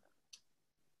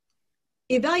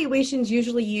 Evaluations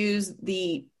usually use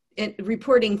the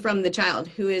reporting from the child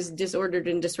who is disordered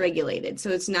and dysregulated. So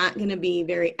it's not going to be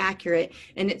very accurate,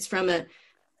 and it's from a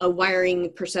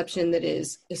wiring perception that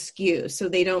is askew. So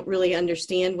they don't really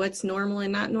understand what's normal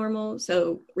and not normal.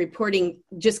 So reporting,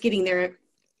 just getting their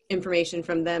information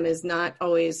from them is not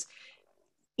always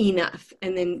enough.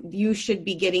 And then you should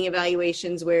be getting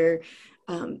evaluations where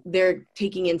they're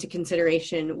taking into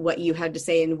consideration what you had to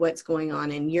say and what's going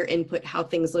on and your input, how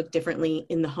things look differently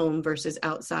in the home versus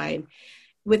outside.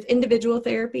 With individual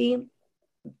therapy,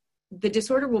 the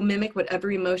disorder will mimic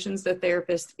whatever emotions the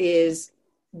therapist is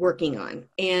working on.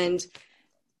 And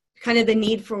kind of the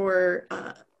need for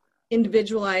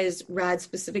individualized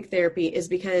RAD-specific therapy is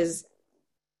because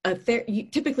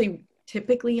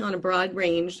typically on a broad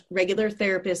range, regular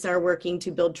therapists are working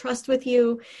to build trust with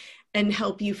you and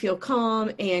help you feel calm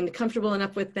and comfortable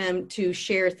enough with them to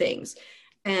share things.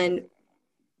 And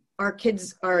our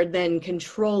kids are then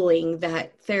controlling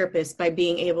that therapist by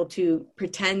being able to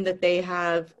pretend that they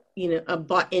have,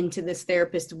 bought into this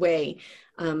therapist way.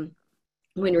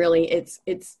 When really it's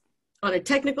on a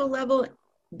technical level,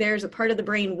 there's a part of the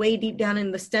brain way deep down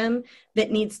in the stem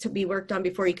that needs to be worked on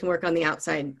before you can work on the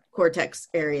outside cortex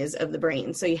areas of the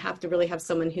brain. So you have to really have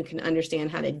someone who can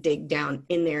understand how to dig down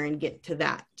in there and get to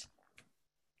that.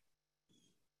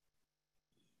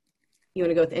 You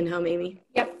want to go with in-home, Amy?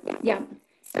 Yep.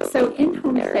 So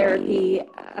in-home therapy,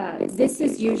 this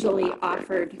is usually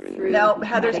offered through. No,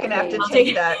 Heather's going to have to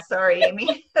take that. Sorry,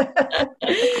 Amy.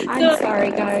 I'm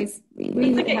sorry, guys.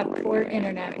 We have poor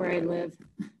internet where I live.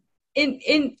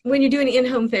 When you're doing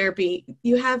in-home therapy,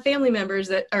 you have family members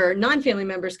that are non-family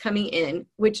members coming in,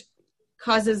 which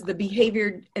causes the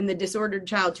behavior and the disordered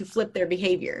child to flip their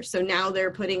behavior. So now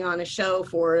they're putting on a show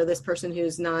for this person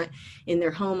who's not in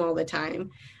their home all the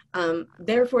time.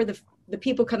 Therefore, the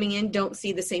people coming in don't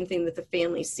see the same thing that the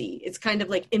families see. It's kind of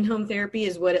like in-home therapy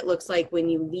is what it looks like when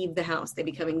you leave the house. They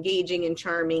become engaging and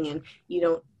charming, and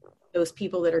those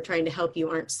people that are trying to help you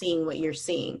aren't seeing what you're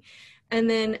seeing. And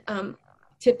then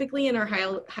typically in our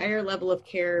higher level of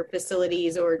care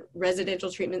facilities or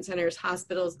residential treatment centers,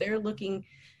 hospitals, they're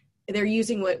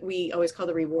using what we always call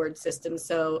the reward system.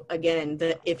 So again,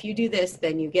 if you do this,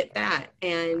 then you get that.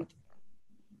 And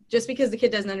just because the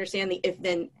kid doesn't understand the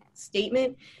if-then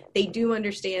statement, they do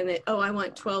understand that, oh, I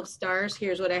want 12 stars,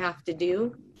 here's what I have to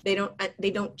do. They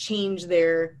don't change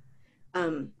their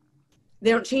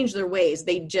ways.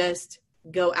 They just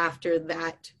go after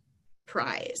that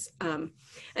prize.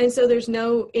 And so there's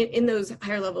in those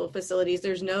higher level facilities,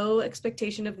 there's no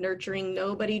expectation of nurturing,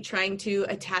 nobody trying to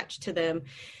attach to them.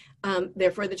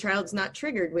 Therefore the child's not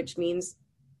triggered, which means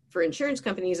for insurance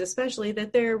companies, especially,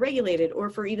 that they're regulated, or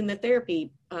for even the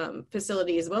therapy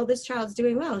facilities. Well, this child's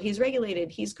doing well. He's regulated.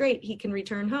 He's great. He can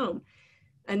return home.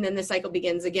 And then the cycle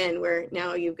begins again, where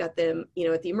now you've got them,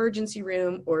 at the emergency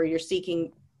room, or you're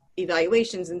seeking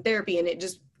evaluations and therapy. And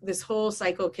this whole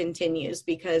cycle continues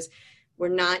because we're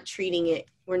not treating it.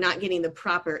 We're not getting the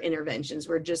proper interventions.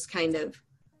 We're just kind of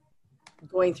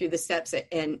going through the steps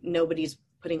and nobody's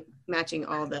matching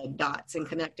all the dots and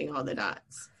connecting all the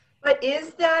dots. But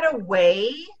is that a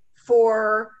way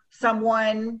for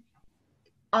someone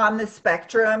on the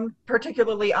spectrum,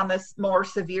 particularly on the more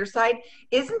severe side,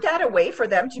 isn't that a way for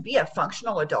them to be a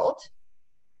functional adult?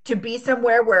 To be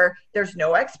somewhere where there's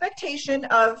no expectation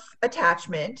of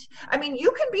attachment? I mean, you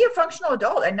can be a functional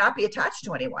adult and not be attached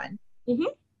to anyone. Mm-hmm.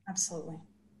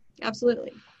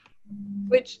 Absolutely.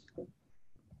 Which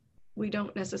we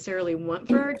don't necessarily want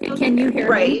for our children. Can you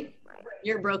hear me?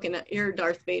 You're broken up. You're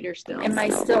Darth Vader still. Am I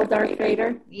still Darth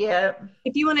Vader? Yeah.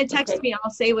 If you want to text me,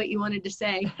 I'll say what you wanted to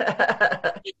say.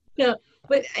 No,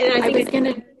 but I was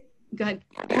gonna Go ahead.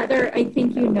 Heather, I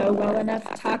think you know well enough.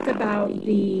 Talk about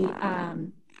the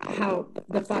how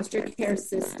the foster care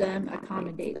system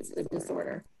accommodates the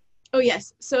disorder. Oh,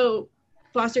 yes. So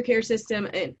foster care system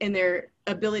and their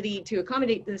ability to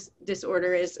accommodate this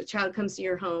disorder is a child comes to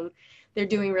your home, they're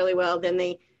doing really well, then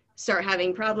they start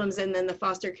having problems, and then the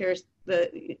foster care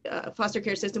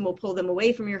system will pull them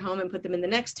away from your home and put them in the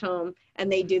next home,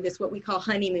 and they do this what we call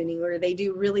honeymooning, where they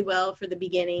do really well for the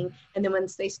beginning, and then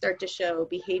once they start to show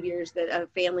behaviors that a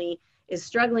family is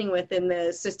struggling with, then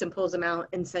the system pulls them out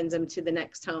and sends them to the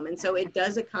next home. And so it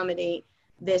does accommodate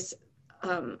this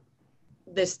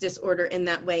this disorder in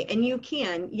that way. And you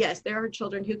can, yes, there are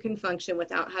children who can function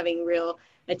without having real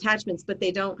attachments, but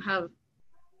they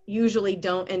usually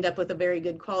don't end up with a very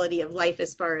good quality of life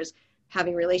as far as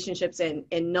having relationships and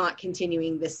not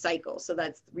continuing this cycle. So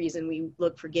that's the reason we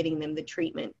look for getting them the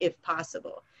treatment if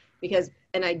possible. Because,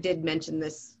 and I did mention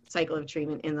this cycle of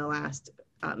treatment in the last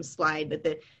slide, but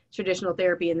the traditional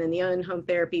therapy and then the in-home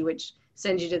therapy, which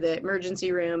sends you to the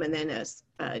emergency room and then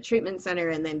a treatment center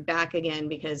and then back again,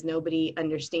 because nobody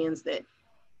understands that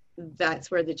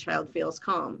that's where the child feels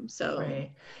calm. So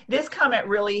right. This comment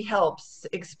really helps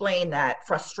explain that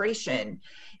frustration.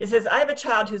 It says, I have a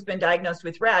child who's been diagnosed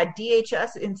with RAD,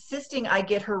 DHS insisting I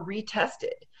get her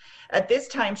retested. At this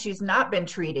time, she's not been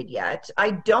treated yet.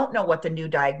 I don't know what the new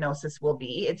diagnosis will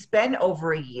be. It's been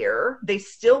over a year. They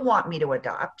still want me to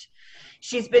adopt.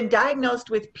 She's been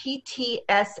diagnosed with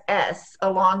PTSS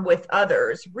along with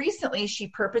others. Recently, she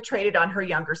perpetrated on her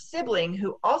younger sibling,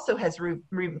 who also has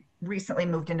recently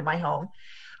moved into my home.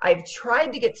 I've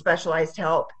tried to get specialized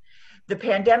help. The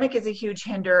pandemic is a huge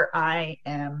hinder. I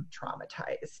am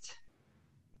traumatized.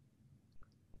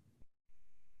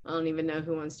 I don't even know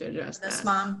who wants to address this that.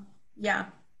 Mom. Yeah.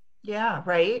 Yeah,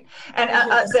 right. And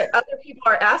the other people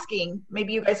are asking,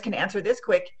 maybe you guys can answer this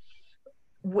quick.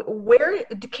 Where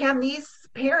can these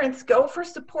parents go for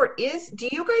support? Do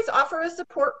you guys offer a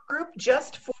support group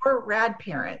just for RAD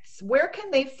parents? Where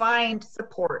can they find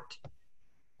support?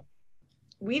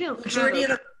 We don't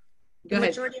the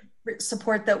majority of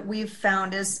support that we've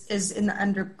found is in the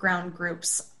underground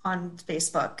groups on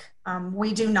Facebook.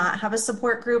 We do not have a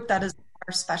support group. That is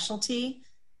our specialty.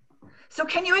 So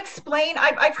can you explain,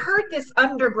 I've heard this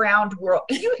underground world.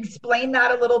 Can you explain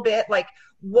that a little bit? Like,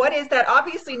 what is that?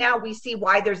 Obviously now we see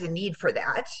why there's a need for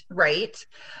that, right?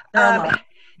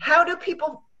 How do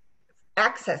people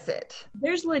access it?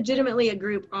 There's legitimately a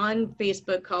group on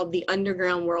Facebook called the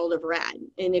Underground World of RAD.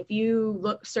 And if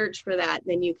you search for that,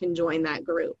 then you can join that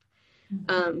group.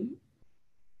 Mm-hmm.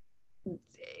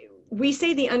 We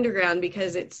say the underground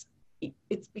because it's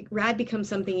RAD becomes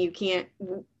something you can't,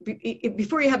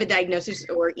 before you have a diagnosis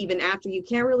or even after, you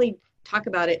can't really talk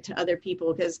about it to other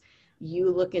people because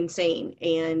you look insane.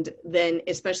 And then,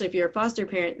 especially if you're a foster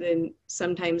parent, then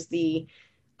sometimes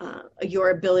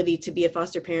your ability to be a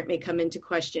foster parent may come into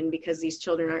question because these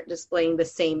children aren't displaying the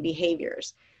same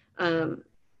behaviors.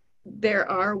 There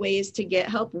are ways to get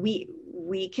help.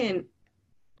 We can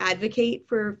advocate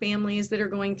for families that are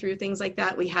going through things like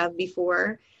that. We have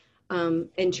before.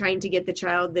 And trying to get the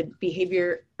child the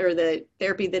behavior or the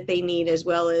therapy that they need, as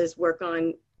well as work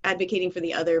on advocating for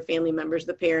the other family members,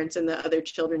 the parents and the other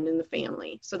children in the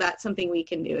family. So that's something we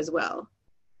can do as well.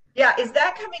 Yeah. Is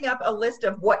that coming up a list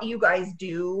of what you guys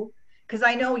do? Because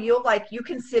I know you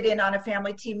can sit in on a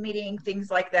family team meeting,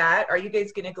 things like that. Are you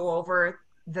guys going to go over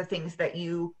the things that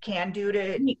you can do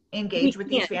to engage with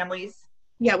these families?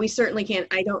 Yeah, we certainly can.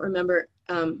 I don't remember.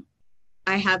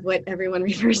 I have what everyone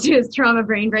refers to as trauma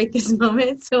brain right this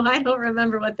moment. So I don't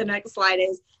remember what the next slide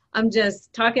is. I'm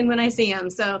just talking when I see them.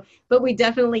 So, but we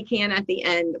definitely can at the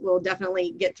end. We'll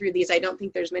definitely get through these. I don't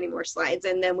think there's many more slides.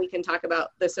 And then we can talk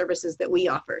about the services that we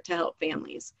offer to help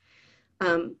families.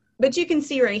 But you can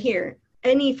see right here,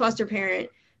 any foster parent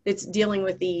that's dealing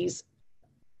with these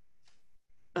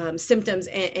symptoms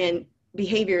and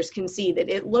behaviors can see that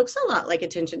it looks a lot like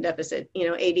attention deficit,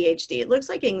 ADHD. It looks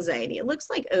like anxiety. It looks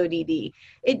like ODD.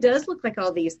 It does look like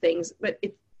all these things, but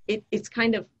it's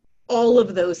kind of all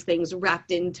of those things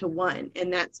wrapped into one.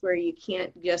 And that's where you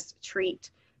can't just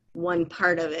treat one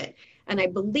part of it. And I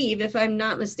believe, if I'm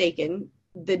not mistaken,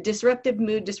 the disruptive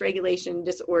mood dysregulation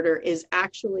disorder is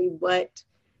actually what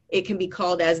it can be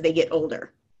called as they get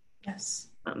older. Yes.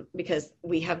 Because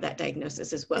we have that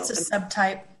diagnosis as well. It's a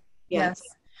subtype. Yes.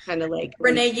 Kind of like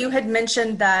Renee, you had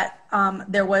mentioned that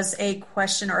there was a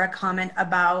question or a comment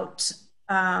about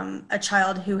a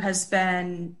child who has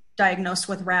been diagnosed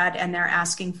with RAD and they're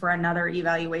asking for another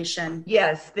evaluation.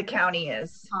 Yes, the county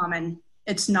is common.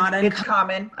 It's not uncommon. It's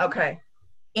common. Okay.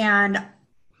 And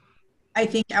I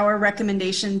think our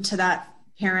recommendation to that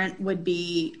parent would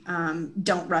be,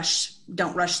 don't rush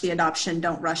the adoption,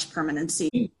 don't rush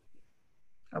permanency.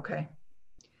 Okay.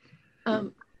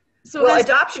 So well,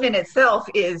 adoption in itself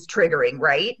is triggering,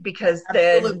 right? Because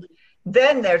then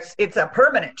it's a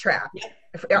permanent trap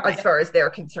as far as they're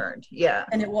concerned. Yeah.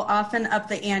 And it will often up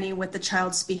the ante with the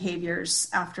child's behaviors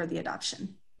after the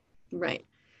adoption. Right.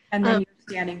 And then you're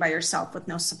standing by yourself with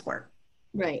no support.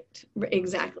 Right.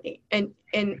 Exactly. And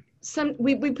some,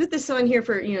 we put this on here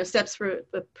for, steps for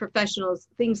the professionals,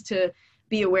 things to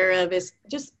be aware of is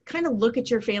just kind of look at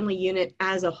your family unit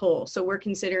as a whole. So we're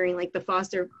considering like the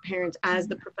foster parents as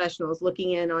the professionals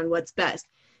looking in on what's best.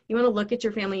 You want to look at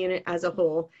your family unit as a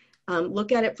whole.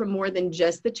 Look at it from more than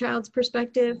just the child's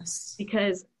perspective,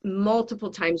 because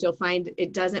multiple times you'll find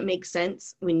it doesn't make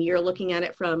sense when you're looking at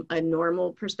it from a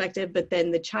normal perspective, but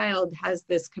then the child has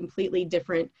this completely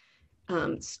different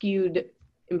skewed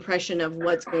impression of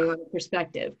what's going on in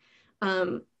perspective.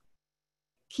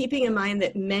 Keeping in mind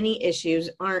that many issues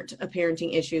aren't a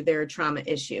parenting issue, they're a trauma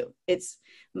issue.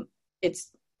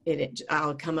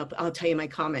 I'll tell you my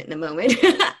comment in a moment.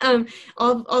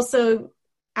 Also,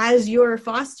 as you're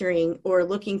fostering or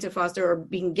looking to foster or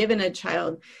being given a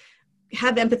child,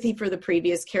 have empathy for the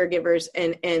previous caregivers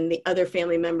and the other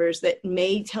family members that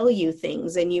may tell you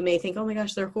things and you may think, oh my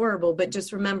gosh, they're horrible. But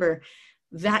just remember,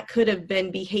 that could have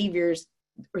been behaviors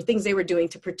or things they were doing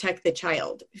to protect the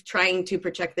child, trying to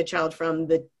protect the child from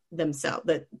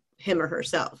him or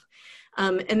herself.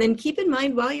 And then keep in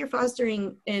mind while you're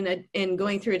fostering and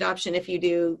going through adoption, if you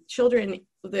do children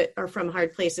that are from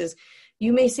hard places,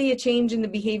 you may see a change in the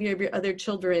behavior of your other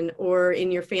children or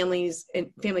in your family's and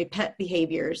family pet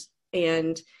behaviors.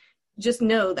 And just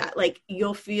know that like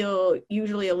you'll feel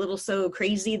usually a little so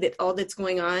crazy that all that's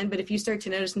going on. But if you start to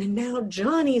notice, and now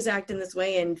Johnny's acting this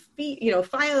way and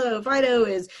Fido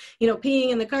is, peeing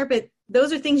in the carpet,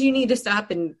 those are things you need to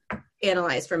stop and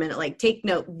analyze for a minute. Like take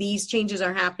note, these changes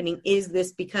are happening. Is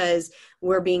this because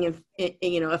we're being,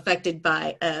 affected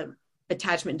by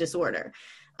attachment disorder?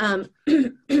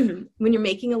 When you're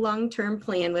making a long-term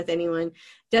plan with anyone,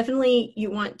 definitely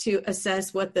you want to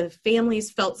assess what the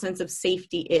family's felt sense of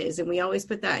safety is. And we always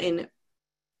put that in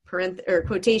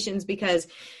quotations because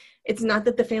it's not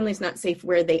that the family's not safe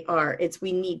where they are. It's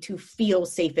we need to feel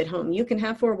safe at home. You can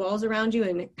have four walls around you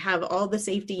and have all the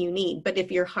safety you need. But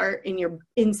if your heart and your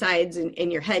insides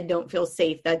and your head don't feel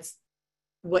safe, that's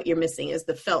what you're missing is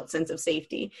the felt sense of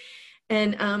safety.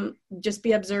 And just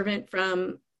be observant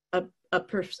from a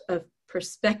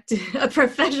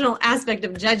professional aspect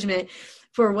of judgment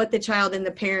for what the child and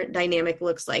the parent dynamic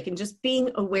looks like, and just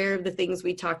being aware of the things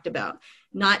we talked about.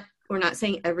 We're not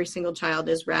saying every single child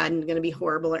is rad and going to be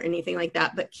horrible or anything like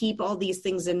that, but keep all these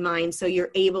things in mind so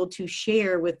you're able to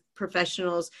share with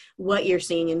professionals what you're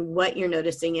seeing and what you're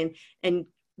noticing, and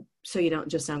so you don't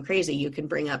just sound crazy. You can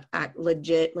bring up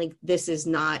legit, like, this is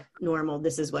not normal.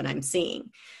 This is what I'm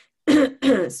seeing.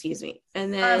 Excuse me.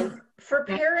 And then for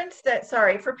parents that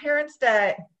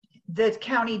the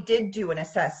county did do an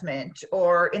assessment,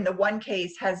 or in the one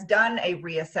case has done a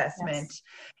reassessment, yes,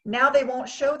 now they won't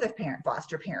show the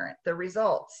foster parent the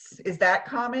results. Is that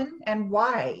common, and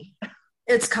why?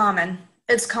 It's common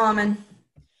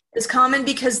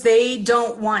because they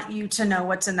don't want you to know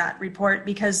what's in that report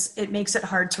because it makes it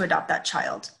hard to adopt that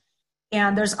child.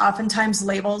 And there's oftentimes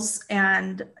labels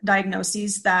and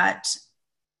diagnoses that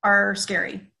are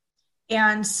scary.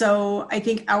 And so I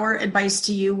think our advice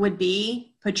to you would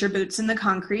be put your boots in the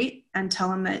concrete and tell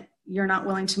them that you're not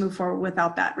willing to move forward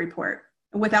without that report,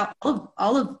 without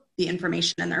all of the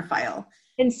information in their file.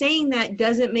 And saying that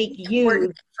doesn't make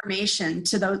you information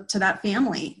to that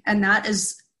family. And that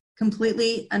is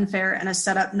completely unfair and a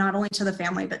setup not only to the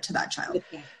family, but to that child.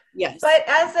 Okay. Yes.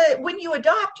 But when you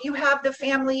adopt, you have the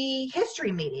family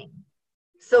history meeting.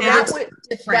 So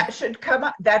that should come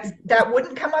up. That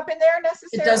wouldn't come up in there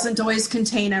necessarily. It doesn't always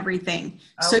contain everything.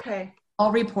 Okay. So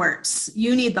all reports,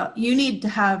 you need to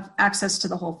have access to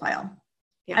the whole file.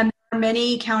 Yeah. And there are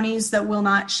many counties that will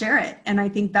not share it. And I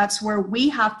think that's where we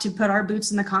have to put our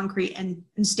boots in the concrete and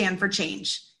stand for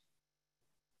change.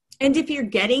 And if you're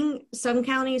getting some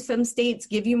counties, some states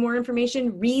give you more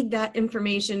information, read that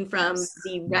information from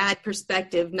the rad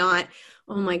perspective, not,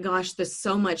 oh my gosh, there's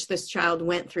so much this child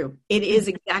went through. It is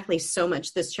exactly so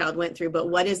much this child went through, but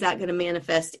what is that going to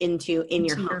manifest into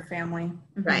your family?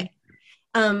 Mm-hmm. Right.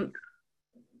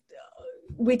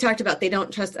 We talked about they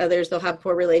don't trust others. They'll have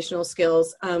poor relational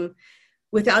skills.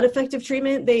 Without effective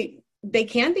treatment, they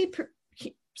can be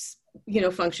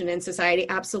function in society?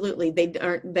 Absolutely. They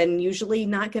aren't then usually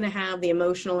not going to have the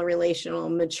emotional and relational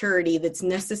maturity that's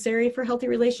necessary for healthy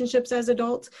relationships as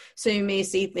adults. So you may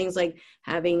see things like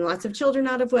having lots of children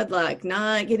out of wedlock,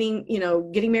 not getting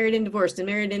married and divorced,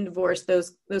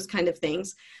 those kind of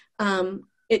things.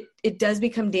 It does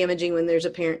become damaging when there's a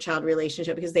parent-child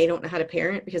relationship because they don't know how to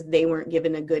parent because they weren't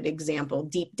given a good example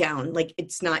deep down. Like,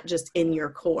 it's not just in your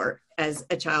core as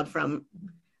a child from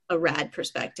a RAD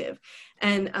perspective.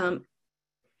 And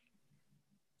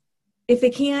if they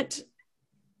can't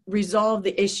resolve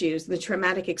the issues, the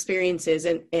traumatic experiences,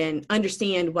 and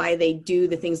understand why they do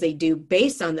the things they do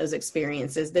based on those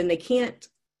experiences, then they can't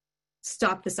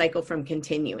stop the cycle from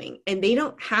continuing. And they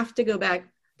don't have to go back.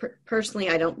 Personally,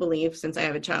 I don't believe, since I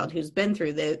have a child who's been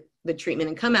through the treatment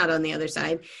and come out on the other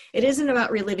side, it isn't about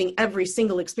reliving every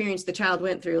single experience the child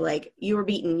went through, like you were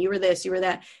beaten, you were this, you were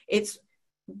that. It's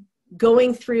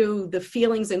going through the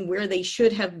feelings and where they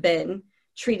should have been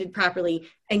treated properly,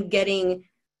 and getting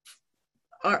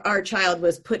our child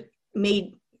was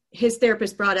his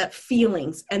therapist brought up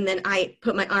feelings, and then I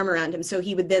put my arm around him so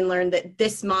he would then learn that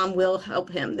this mom will help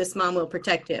him, this mom will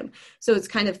protect him. So it's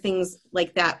kind of things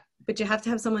like that. But you have to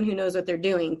have someone who knows what they're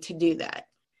doing to do that.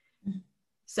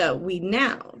 So we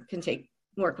now can take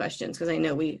more questions because I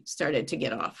know we started to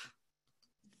get off.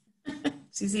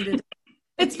 It's easy to do.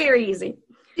 It's very easy.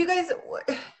 You guys,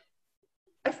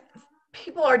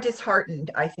 people are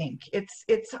disheartened. I think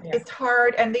it's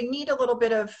hard, and they need a little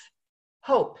bit of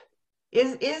hope.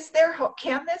 Is there hope?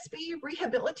 Can this be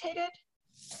rehabilitated?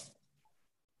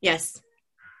 Yes,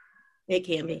 it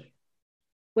can be.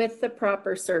 With the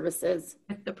proper services.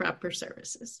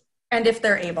 And if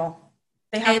they're able.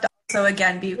 They have to also,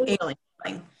 again, be willing.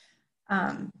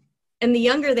 And the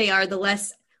younger they are, the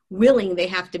less willing they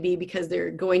have to be, because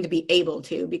they're going to be able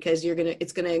to, because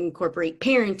it's going to incorporate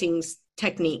parenting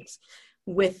techniques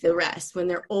with the rest. When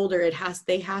they're older,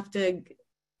 they have to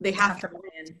buy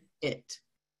in it.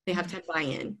 They have to have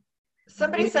buy-in.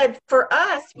 Somebody said, for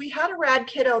us, we had a RAD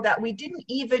kiddo that we didn't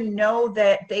even know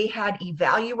that they had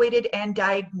evaluated and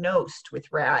diagnosed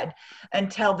with RAD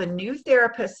until the new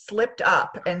therapist slipped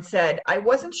up and said, I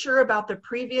wasn't sure about the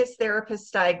previous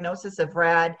therapist's diagnosis of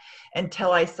RAD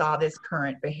until I saw this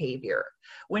current behavior.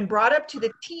 When brought up to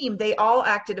the team, they all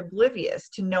acted oblivious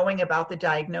to knowing about the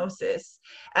diagnosis.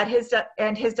 And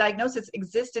his diagnosis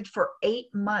existed for 8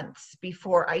 months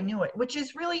before I knew it, which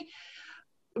is really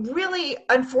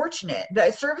unfortunate. The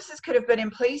services could have been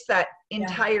in place that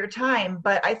entire time,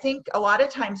 but I think a lot of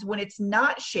times when it's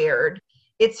not shared,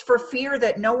 it's for fear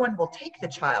that no one will take the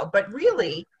child. But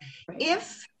really,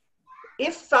 if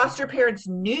foster parents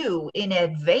knew in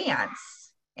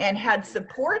advance and had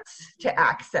supports to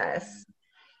access,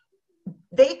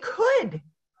 they could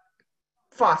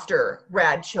foster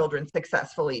RAD children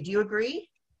successfully. Do you agree?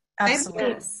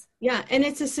 Absolutely. Yeah, and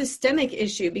it's a systemic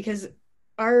issue because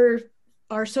our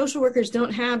social workers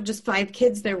don't have just 5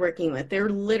 kids they're working with. They're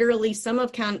literally, some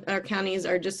of our counties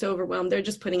are just so overwhelmed, they're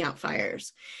just putting out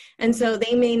fires. And so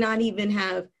they may not even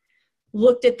have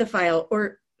looked at the file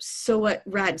or what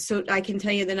RAD. So I can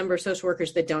tell you the number of social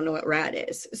workers that don't know what RAD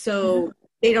is. So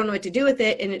they don't know what to do with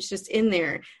it, and it's just in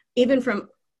there.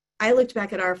 I looked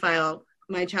back at our file,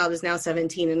 my child is now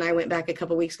 17, and I went back a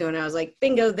couple weeks ago and I was like,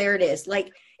 bingo, there it is.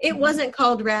 Like, it wasn't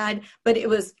called RAD, but it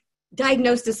was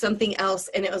diagnosed as something else.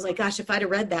 And it was like, gosh, if I'd have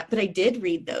read that, but I did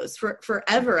read those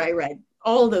forever. I read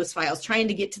all those files trying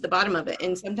to get to the bottom of it.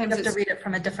 And sometimes you have to read it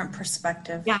from a different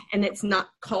perspective. Yeah. And it's not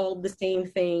called the same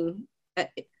thing.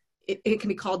 It can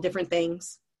be called different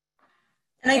things.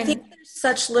 And I think there's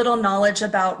such little knowledge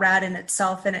about RAD in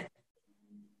itself, and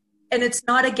it's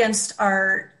not against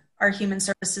our human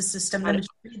services system.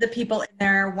 The people in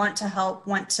there want to help,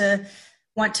 want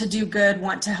to do good,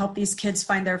 want to help these kids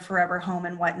find their forever home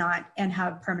and whatnot and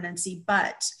have permanency.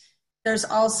 But there's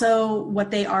also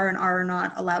what they are and are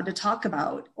not allowed to talk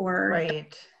about,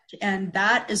 and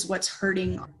that is what's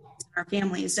hurting our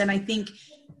families. And I think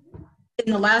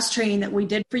in the last training that we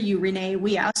did for you, Renee,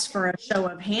 we asked for a show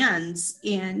of hands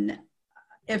in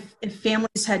if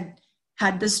families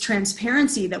had this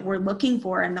transparency that we're looking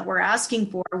for and that we're asking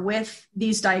for with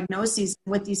these diagnoses,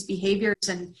 with these behaviors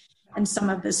and some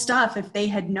of this stuff. If they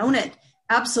had known it,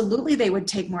 absolutely they would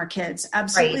take more kids.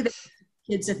 Absolutely they would take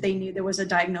kids if they knew there was a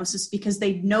diagnosis, because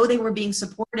they know they were being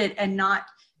supported and not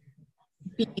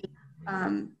being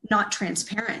not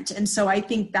transparent. And so I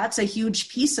think that's a huge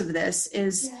piece of this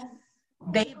is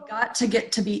they've got to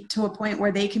get to a point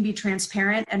where they can be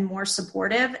transparent and more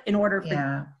supportive in order for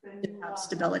them to have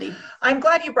stability. I'm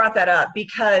glad you brought that up,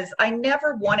 because I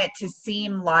never want it to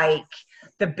seem like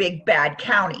the big bad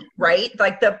county, right?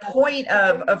 Like the point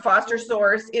of Foster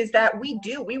Source is that we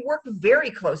work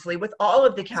very closely with all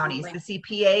of the counties, the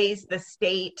CPAs, the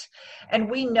state, and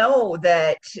we know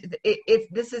that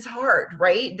this is hard,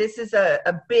 right? This is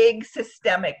a big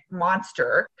systemic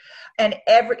monster, and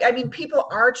people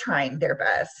are trying their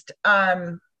best.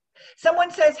 Someone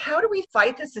says, how do we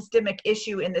fight the systemic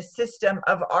issue in the system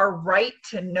of our right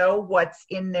to know what's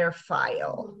in their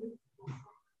file?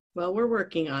 Well, we're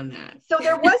working on that. So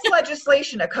there was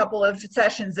legislation a couple of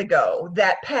sessions ago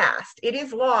that passed. It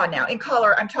is law now in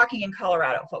Colorado. I'm talking in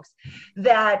Colorado, folks,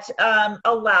 that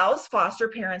allows foster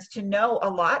parents to know a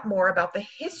lot more about the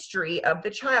history of the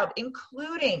child,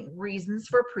 including reasons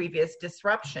for previous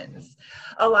disruptions.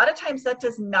 A lot of times that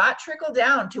does not trickle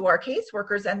down to our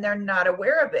caseworkers, and they're not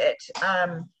aware of it.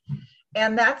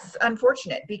 And that's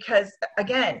unfortunate because,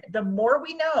 again, the more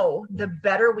we know, the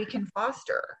better we can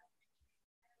foster.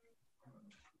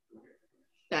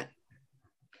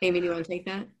 Amy, do you want to take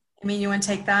that? Amy, you want to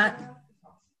take that?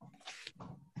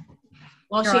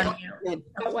 Well,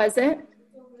 what was it?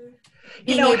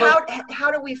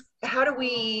 How do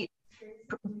we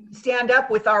stand up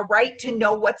with our right to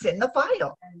know what's in the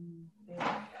file?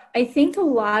 I think a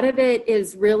lot of it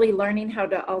is really learning how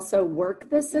to also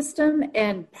work the system.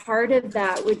 And part of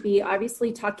that would be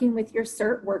obviously talking with your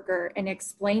CERT worker and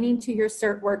explaining to your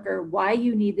CERT worker why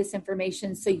you need this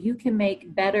information so you can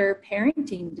make better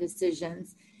parenting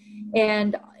decisions.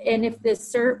 And if the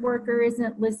CERT worker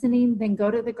isn't listening, then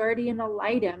go to the guardian ad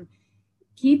litem.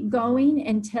 Keep going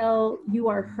until you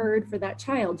are heard for that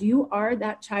child. You are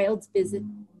that child's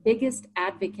biggest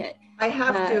advocate. I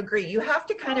have to agree. You have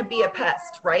to kind of be a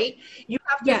pest, right? You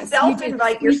have to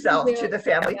self-invite yourself to the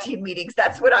family team meetings.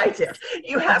 That's what I did.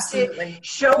 You have to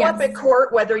show up at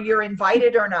court whether you're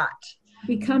invited or not.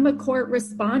 Become a court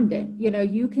respondent.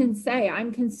 You can say,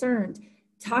 I'm concerned.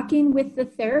 Talking with the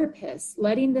therapist,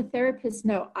 letting the therapist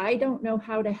know, I don't know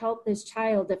how to help this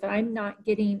child if I'm not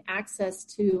getting access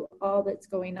to all that's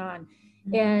going on.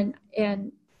 Mm-hmm.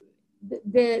 And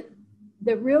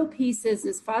the real piece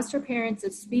is foster parents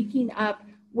of speaking up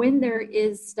when there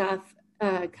is stuff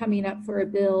coming up for a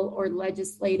bill or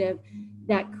legislative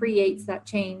that creates that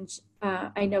change.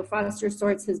 I know Foster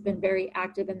Source has been very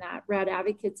active in that. Rad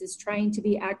Advocates is trying to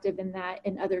be active in that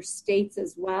in other states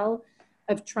as well,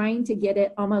 of trying to get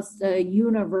it almost a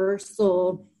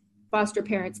universal foster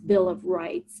parents bill of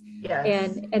rights.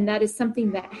 Yes. And that is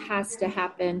something that has to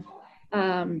happen.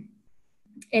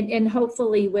 And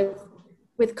hopefully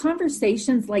with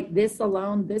conversations like this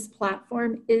alone, this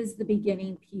platform is the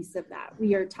beginning piece of that.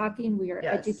 We are talking, we are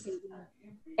educating,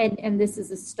 and this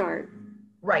is a start.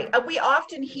 Right. We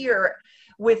often hear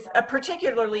with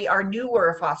particularly our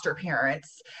newer foster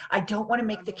parents, I don't want to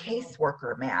make the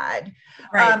caseworker mad.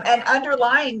 Right. And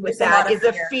underlying with that is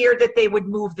a fear that they would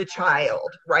move the child,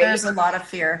 right? There's a lot of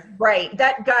fear. Right.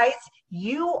 That, guys,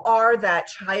 you are that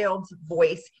child's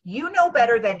voice. You know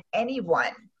better than anyone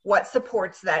what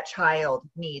supports that child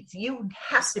needs. You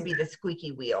have to be the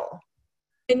squeaky wheel.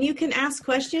 And you can ask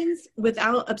questions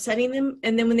without upsetting them.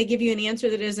 And then when they give you an answer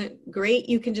that isn't great,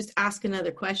 you can just ask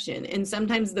another question. And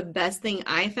sometimes the best thing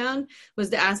I found was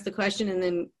to ask the question and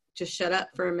then just shut up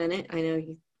for a minute. I know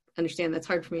you understand that's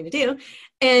hard for me to do.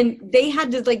 And they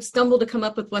had to stumble to come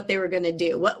up with what they were going to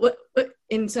do. What?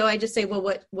 And so I just say, well,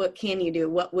 what can you do?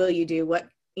 What will you do? What,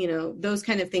 those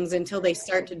kind of things until they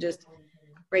start to just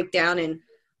break down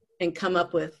and come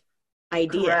up with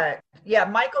idea. Correct. Yeah,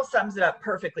 Michael sums it up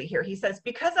perfectly here. He says,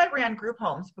 because I ran group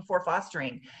homes before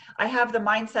fostering, I have the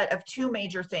mindset of two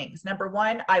major things. Number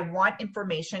one, I want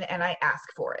information and I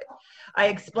ask for it. I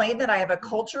explain that I have a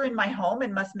culture in my home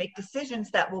and must make decisions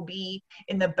that will be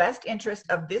in the best interest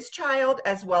of this child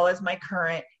as well as my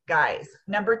current guys.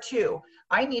 Number two,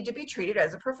 I need to be treated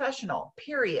as a professional,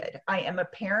 period. I am a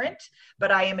parent, but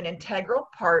I am an integral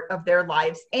part of their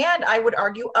lives and I would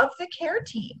argue of the care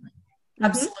team.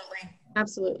 Absolutely.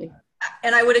 Absolutely.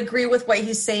 And I would agree with what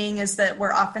he's saying is that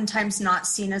we're oftentimes not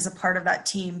seen as a part of that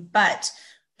team, but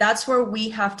that's where we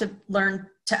have to learn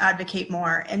to advocate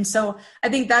more. And so I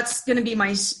think that's going to be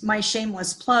my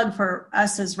shameless plug for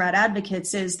us as Rad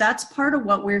Advocates is that's part of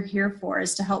what we're here for,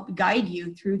 is to help guide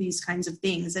you through these kinds of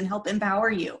things and help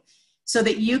empower you so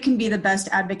that you can be the best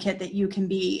advocate that you can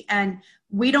be. And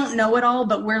we don't know it all,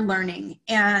 but we're learning,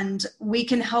 and we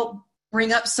can help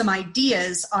bring up some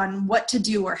ideas on what to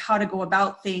do or how to go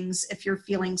about things if you're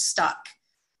feeling stuck.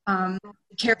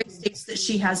 Carrie states that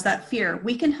she has that fear.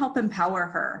 We can help empower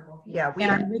her. Yeah, we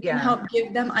can help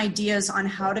give them ideas on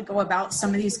how to go about some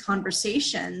of these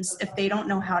conversations if they don't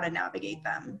know how to navigate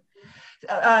them.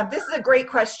 This is a great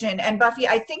question. And Buffy,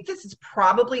 I think this is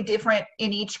probably different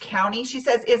in each county. She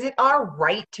says, is it our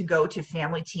right to go to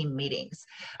family team meetings?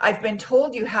 I've been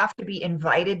told you have to be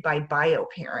invited by bio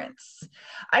parents.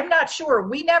 I'm not sure.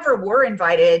 We never were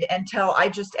invited until I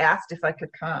just asked if I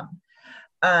could come.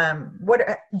 What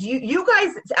do you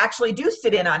guys actually do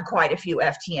sit in on quite a few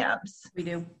FTMs? We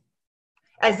do.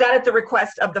 Is that at the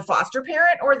request of the foster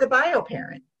parent or the bio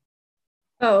parent?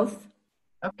 Both.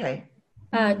 Okay.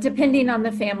 Depending on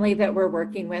the family that we're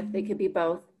working with, they could be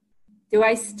both. Do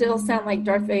I still sound like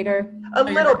Darth Vader? A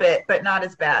little bit, but not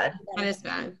as bad. Not as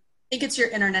bad. I think it's your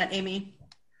internet, Amy.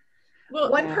 Well,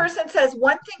 One person says,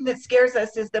 one thing that scares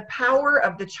us is the power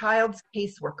of the child's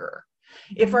caseworker.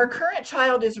 If our current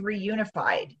child is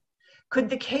reunified, could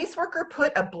the caseworker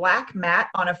put a black mat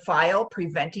on a file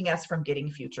preventing us from getting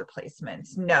future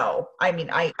placements? No. I mean,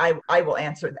 I will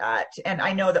answer that. And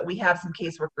I know that we have some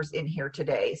caseworkers in here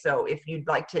today. So if you'd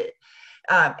like to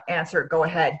answer, go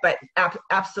ahead. But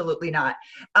absolutely not.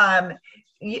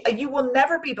 You will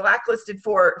never be blacklisted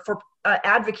for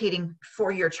advocating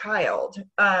for your child.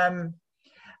 And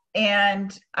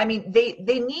I mean, they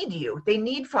need you. They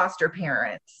need foster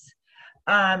parents.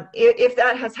 If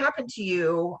that has happened to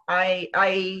you,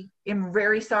 I am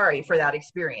very sorry for that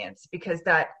experience, because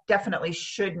that definitely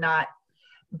should not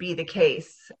be the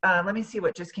case. Let me see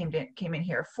what just came in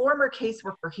here. Former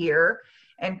caseworker here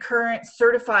and current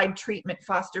certified treatment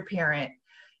foster parent.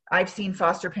 I've seen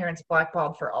foster parents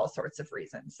blackballed for all sorts of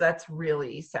reasons. That's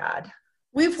really sad.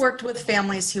 We've worked with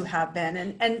families who have been,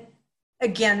 and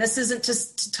again, this isn't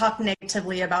just to talk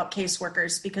negatively about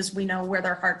caseworkers, because we know where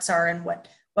their hearts are and what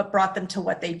brought them to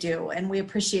what they do. And we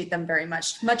appreciate them very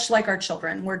much like our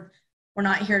children. We're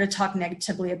not here to talk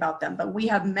negatively about them, but we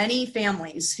have many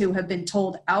families who have been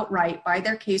told outright by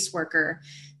their caseworker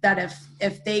that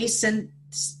if they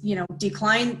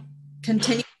decline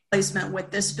continued placement with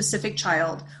this specific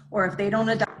child, or if they don't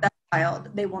adopt that child,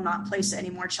 they will not place any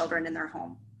more children in their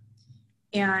home.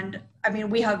 And I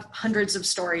mean, we have hundreds of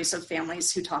stories of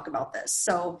families who talk about this.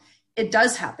 So it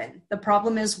does happen. The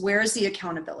problem is, where is the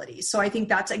accountability? So I think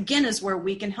that's, again, is where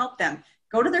we can help them.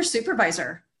 Go to their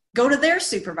supervisor, go to their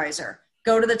supervisor,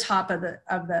 go to the top of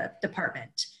the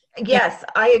department. Yes,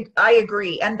 I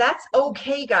agree. And that's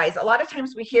okay, guys. A lot of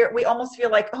times we almost feel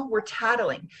like, oh, we're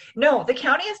tattling. No, the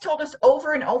county has told us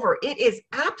over and over, it is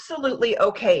absolutely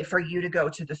okay for you to go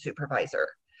to the supervisor.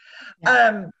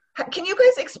 Yeah. Can you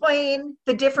guys explain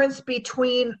the difference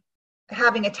between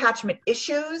having attachment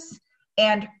issues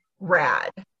and RAD?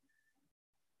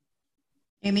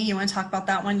 Amy, you want to talk about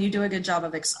that one? You do a good job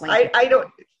of explaining. I don't,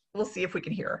 we'll see if we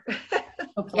can hear.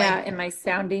 Yeah, am I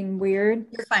sounding weird?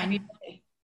 You're fine.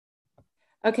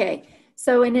 Okay,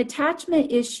 so an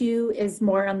attachment issue is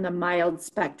more on the mild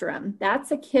spectrum. That's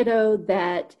a kiddo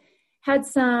that had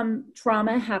some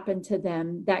trauma happen to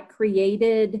them that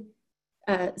created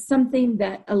something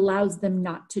that allows them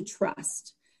not to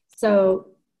trust. So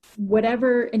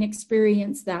whatever an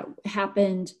experience that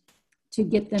happened to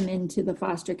get them into the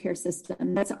foster care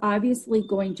system, that's obviously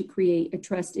going to create a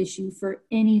trust issue for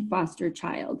any foster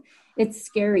child. It's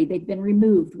scary, they've been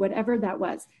removed, whatever that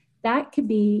was. That could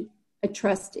be a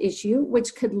trust issue,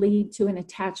 which could lead to an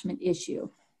attachment issue.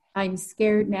 I'm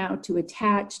scared now to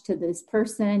attach to this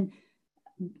person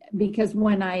because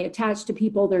when I attach to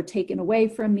people, they're taken away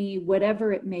from me,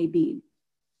 whatever it may be.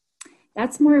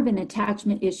 That's more of an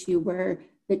attachment issue where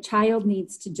the child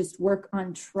needs to just work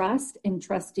on trust and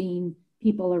trusting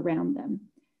people around them.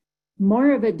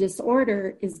 More of a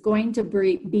disorder is going to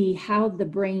be how the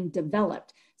brain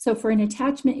developed. So for an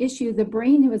attachment issue, the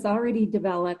brain was already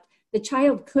developed. The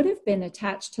child could have been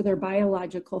attached to their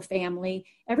biological family.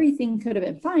 Everything could have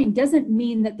been fine. Doesn't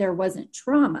mean that there wasn't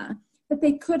trauma, but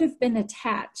they could have been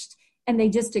attached and they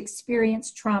just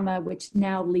experienced trauma, which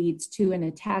now leads to an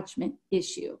attachment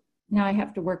issue. Now I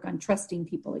have to work on trusting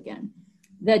people again.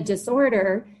 The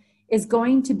disorder is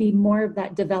going to be more of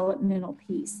that developmental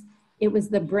piece. It was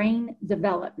the brain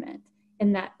development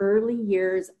in that early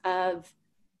years of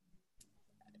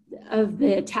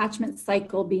the attachment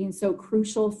cycle being so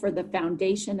crucial for the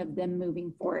foundation of them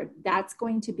moving forward. That's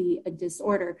going to be a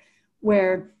disorder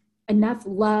where enough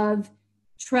love,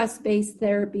 trust-based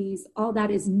therapies, all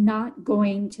that is not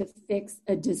going to fix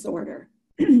a disorder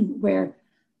where,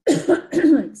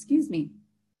 excuse me,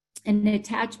 an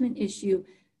attachment issue,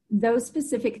 those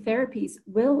specific therapies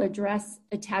will address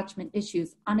attachment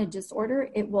issues. On a disorder,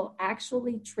 it will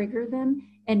actually trigger them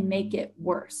and make it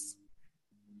worse.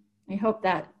 I hope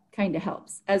that kind of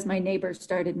helps as my neighbor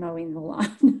started mowing the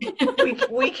lawn.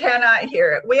 we cannot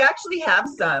hear it. We actually have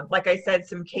some, like I said,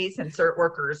 some case insert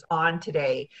workers on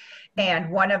today.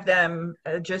 And one of them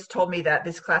just told me that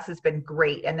this class has been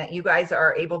great and that you guys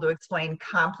are able to explain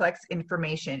complex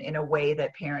information in a way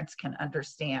that parents can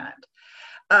understand.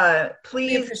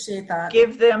 Please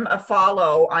give them a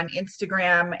follow on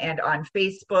Instagram and on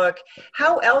Facebook.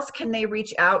 How else can they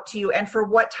reach out to you, and for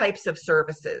what types of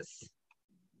services?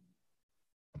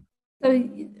 So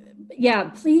yeah,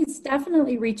 please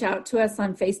definitely reach out to us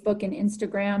on Facebook and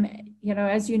Instagram. You know,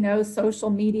 as you know, social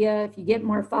media, if you get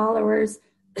more followers,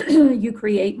 you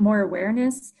create more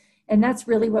awareness. And that's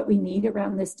really what we need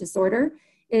around this disorder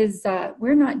is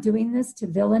we're not doing this to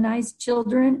villainize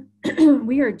children.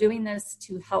 We are doing this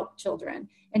to help children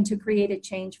and to create a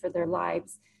change for their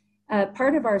lives.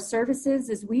 Part of our services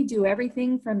is we do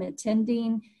everything from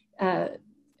attending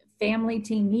family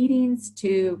team meetings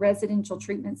to residential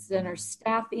treatment center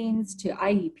staffings to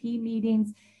IEP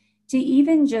meetings to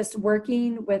even just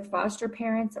working with foster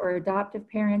parents or adoptive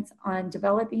parents on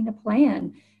developing a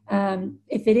plan.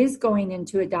 If it is going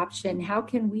into adoption, how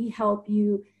can we help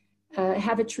you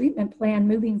have a treatment plan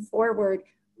moving forward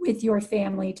with your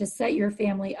family to set your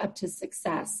family up to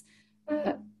success?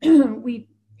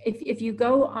 If you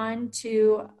go on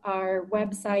to our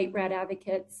website,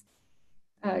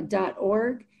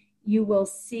 radadvocates.org, you will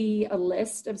see a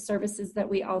list of services that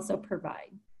we also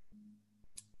provide.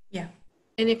 Yeah.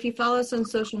 And if you follow us on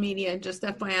social media, just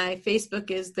FYI, Facebook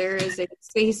there is a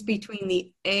space between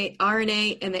the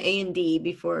RNA and the A and D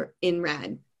before in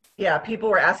RAD. Yeah, people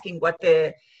were asking what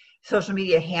the social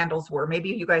media handles were. Maybe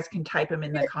you guys can type them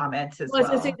in the comments as well. I was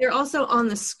going to say, they're also on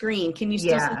the screen. Can you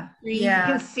still see the screen? Yeah,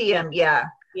 you can see them. Yeah.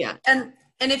 Yeah. And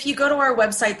if you go to our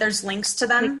website, there's links to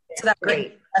them. So that would be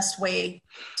the best way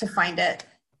to find it.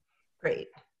 Great.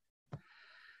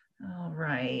 All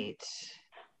right.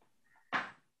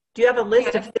 Do you have a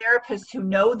list of therapists who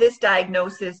know this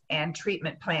diagnosis and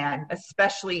treatment plan,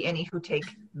 especially any who take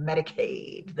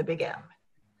Medicaid, the big M?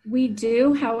 We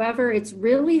do. However, it's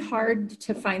really hard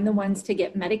to find the ones to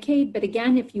get Medicaid. But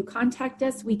again, if you contact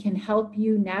us, we can help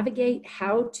you navigate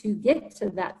how to get to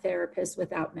that therapist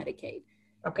without Medicaid.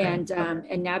 Okay. And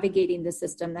navigating the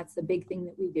system. That's the big thing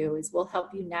that we do is we'll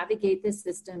help you navigate the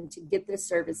system to get the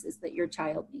services that your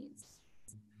child needs.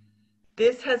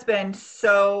 This has been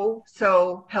so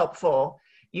helpful,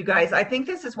 you guys. I think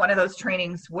this is one of those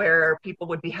trainings where people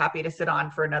would be happy to sit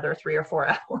on for another 3 or 4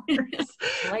 hours.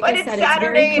 But it's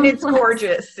Saturday and it's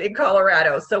gorgeous in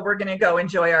Colorado, so we're going to go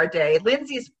enjoy our day.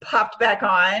 Lindsay's popped back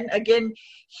on. Again,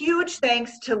 huge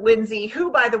thanks to Lindsay,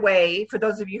 who, by the way, for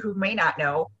those of you who may not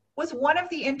know, was one of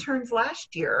the interns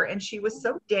last year, and she was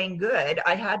so dang good,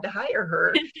 I had to hire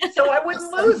her so I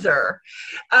wouldn't lose her.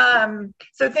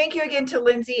 So thank you again to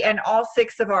Lindsay and all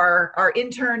 6 of our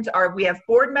interns. We have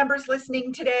board members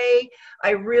listening today. I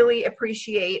really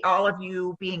appreciate all of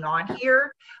you being on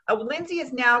here. Lindsay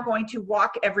is now going to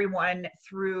walk everyone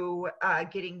through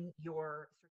getting your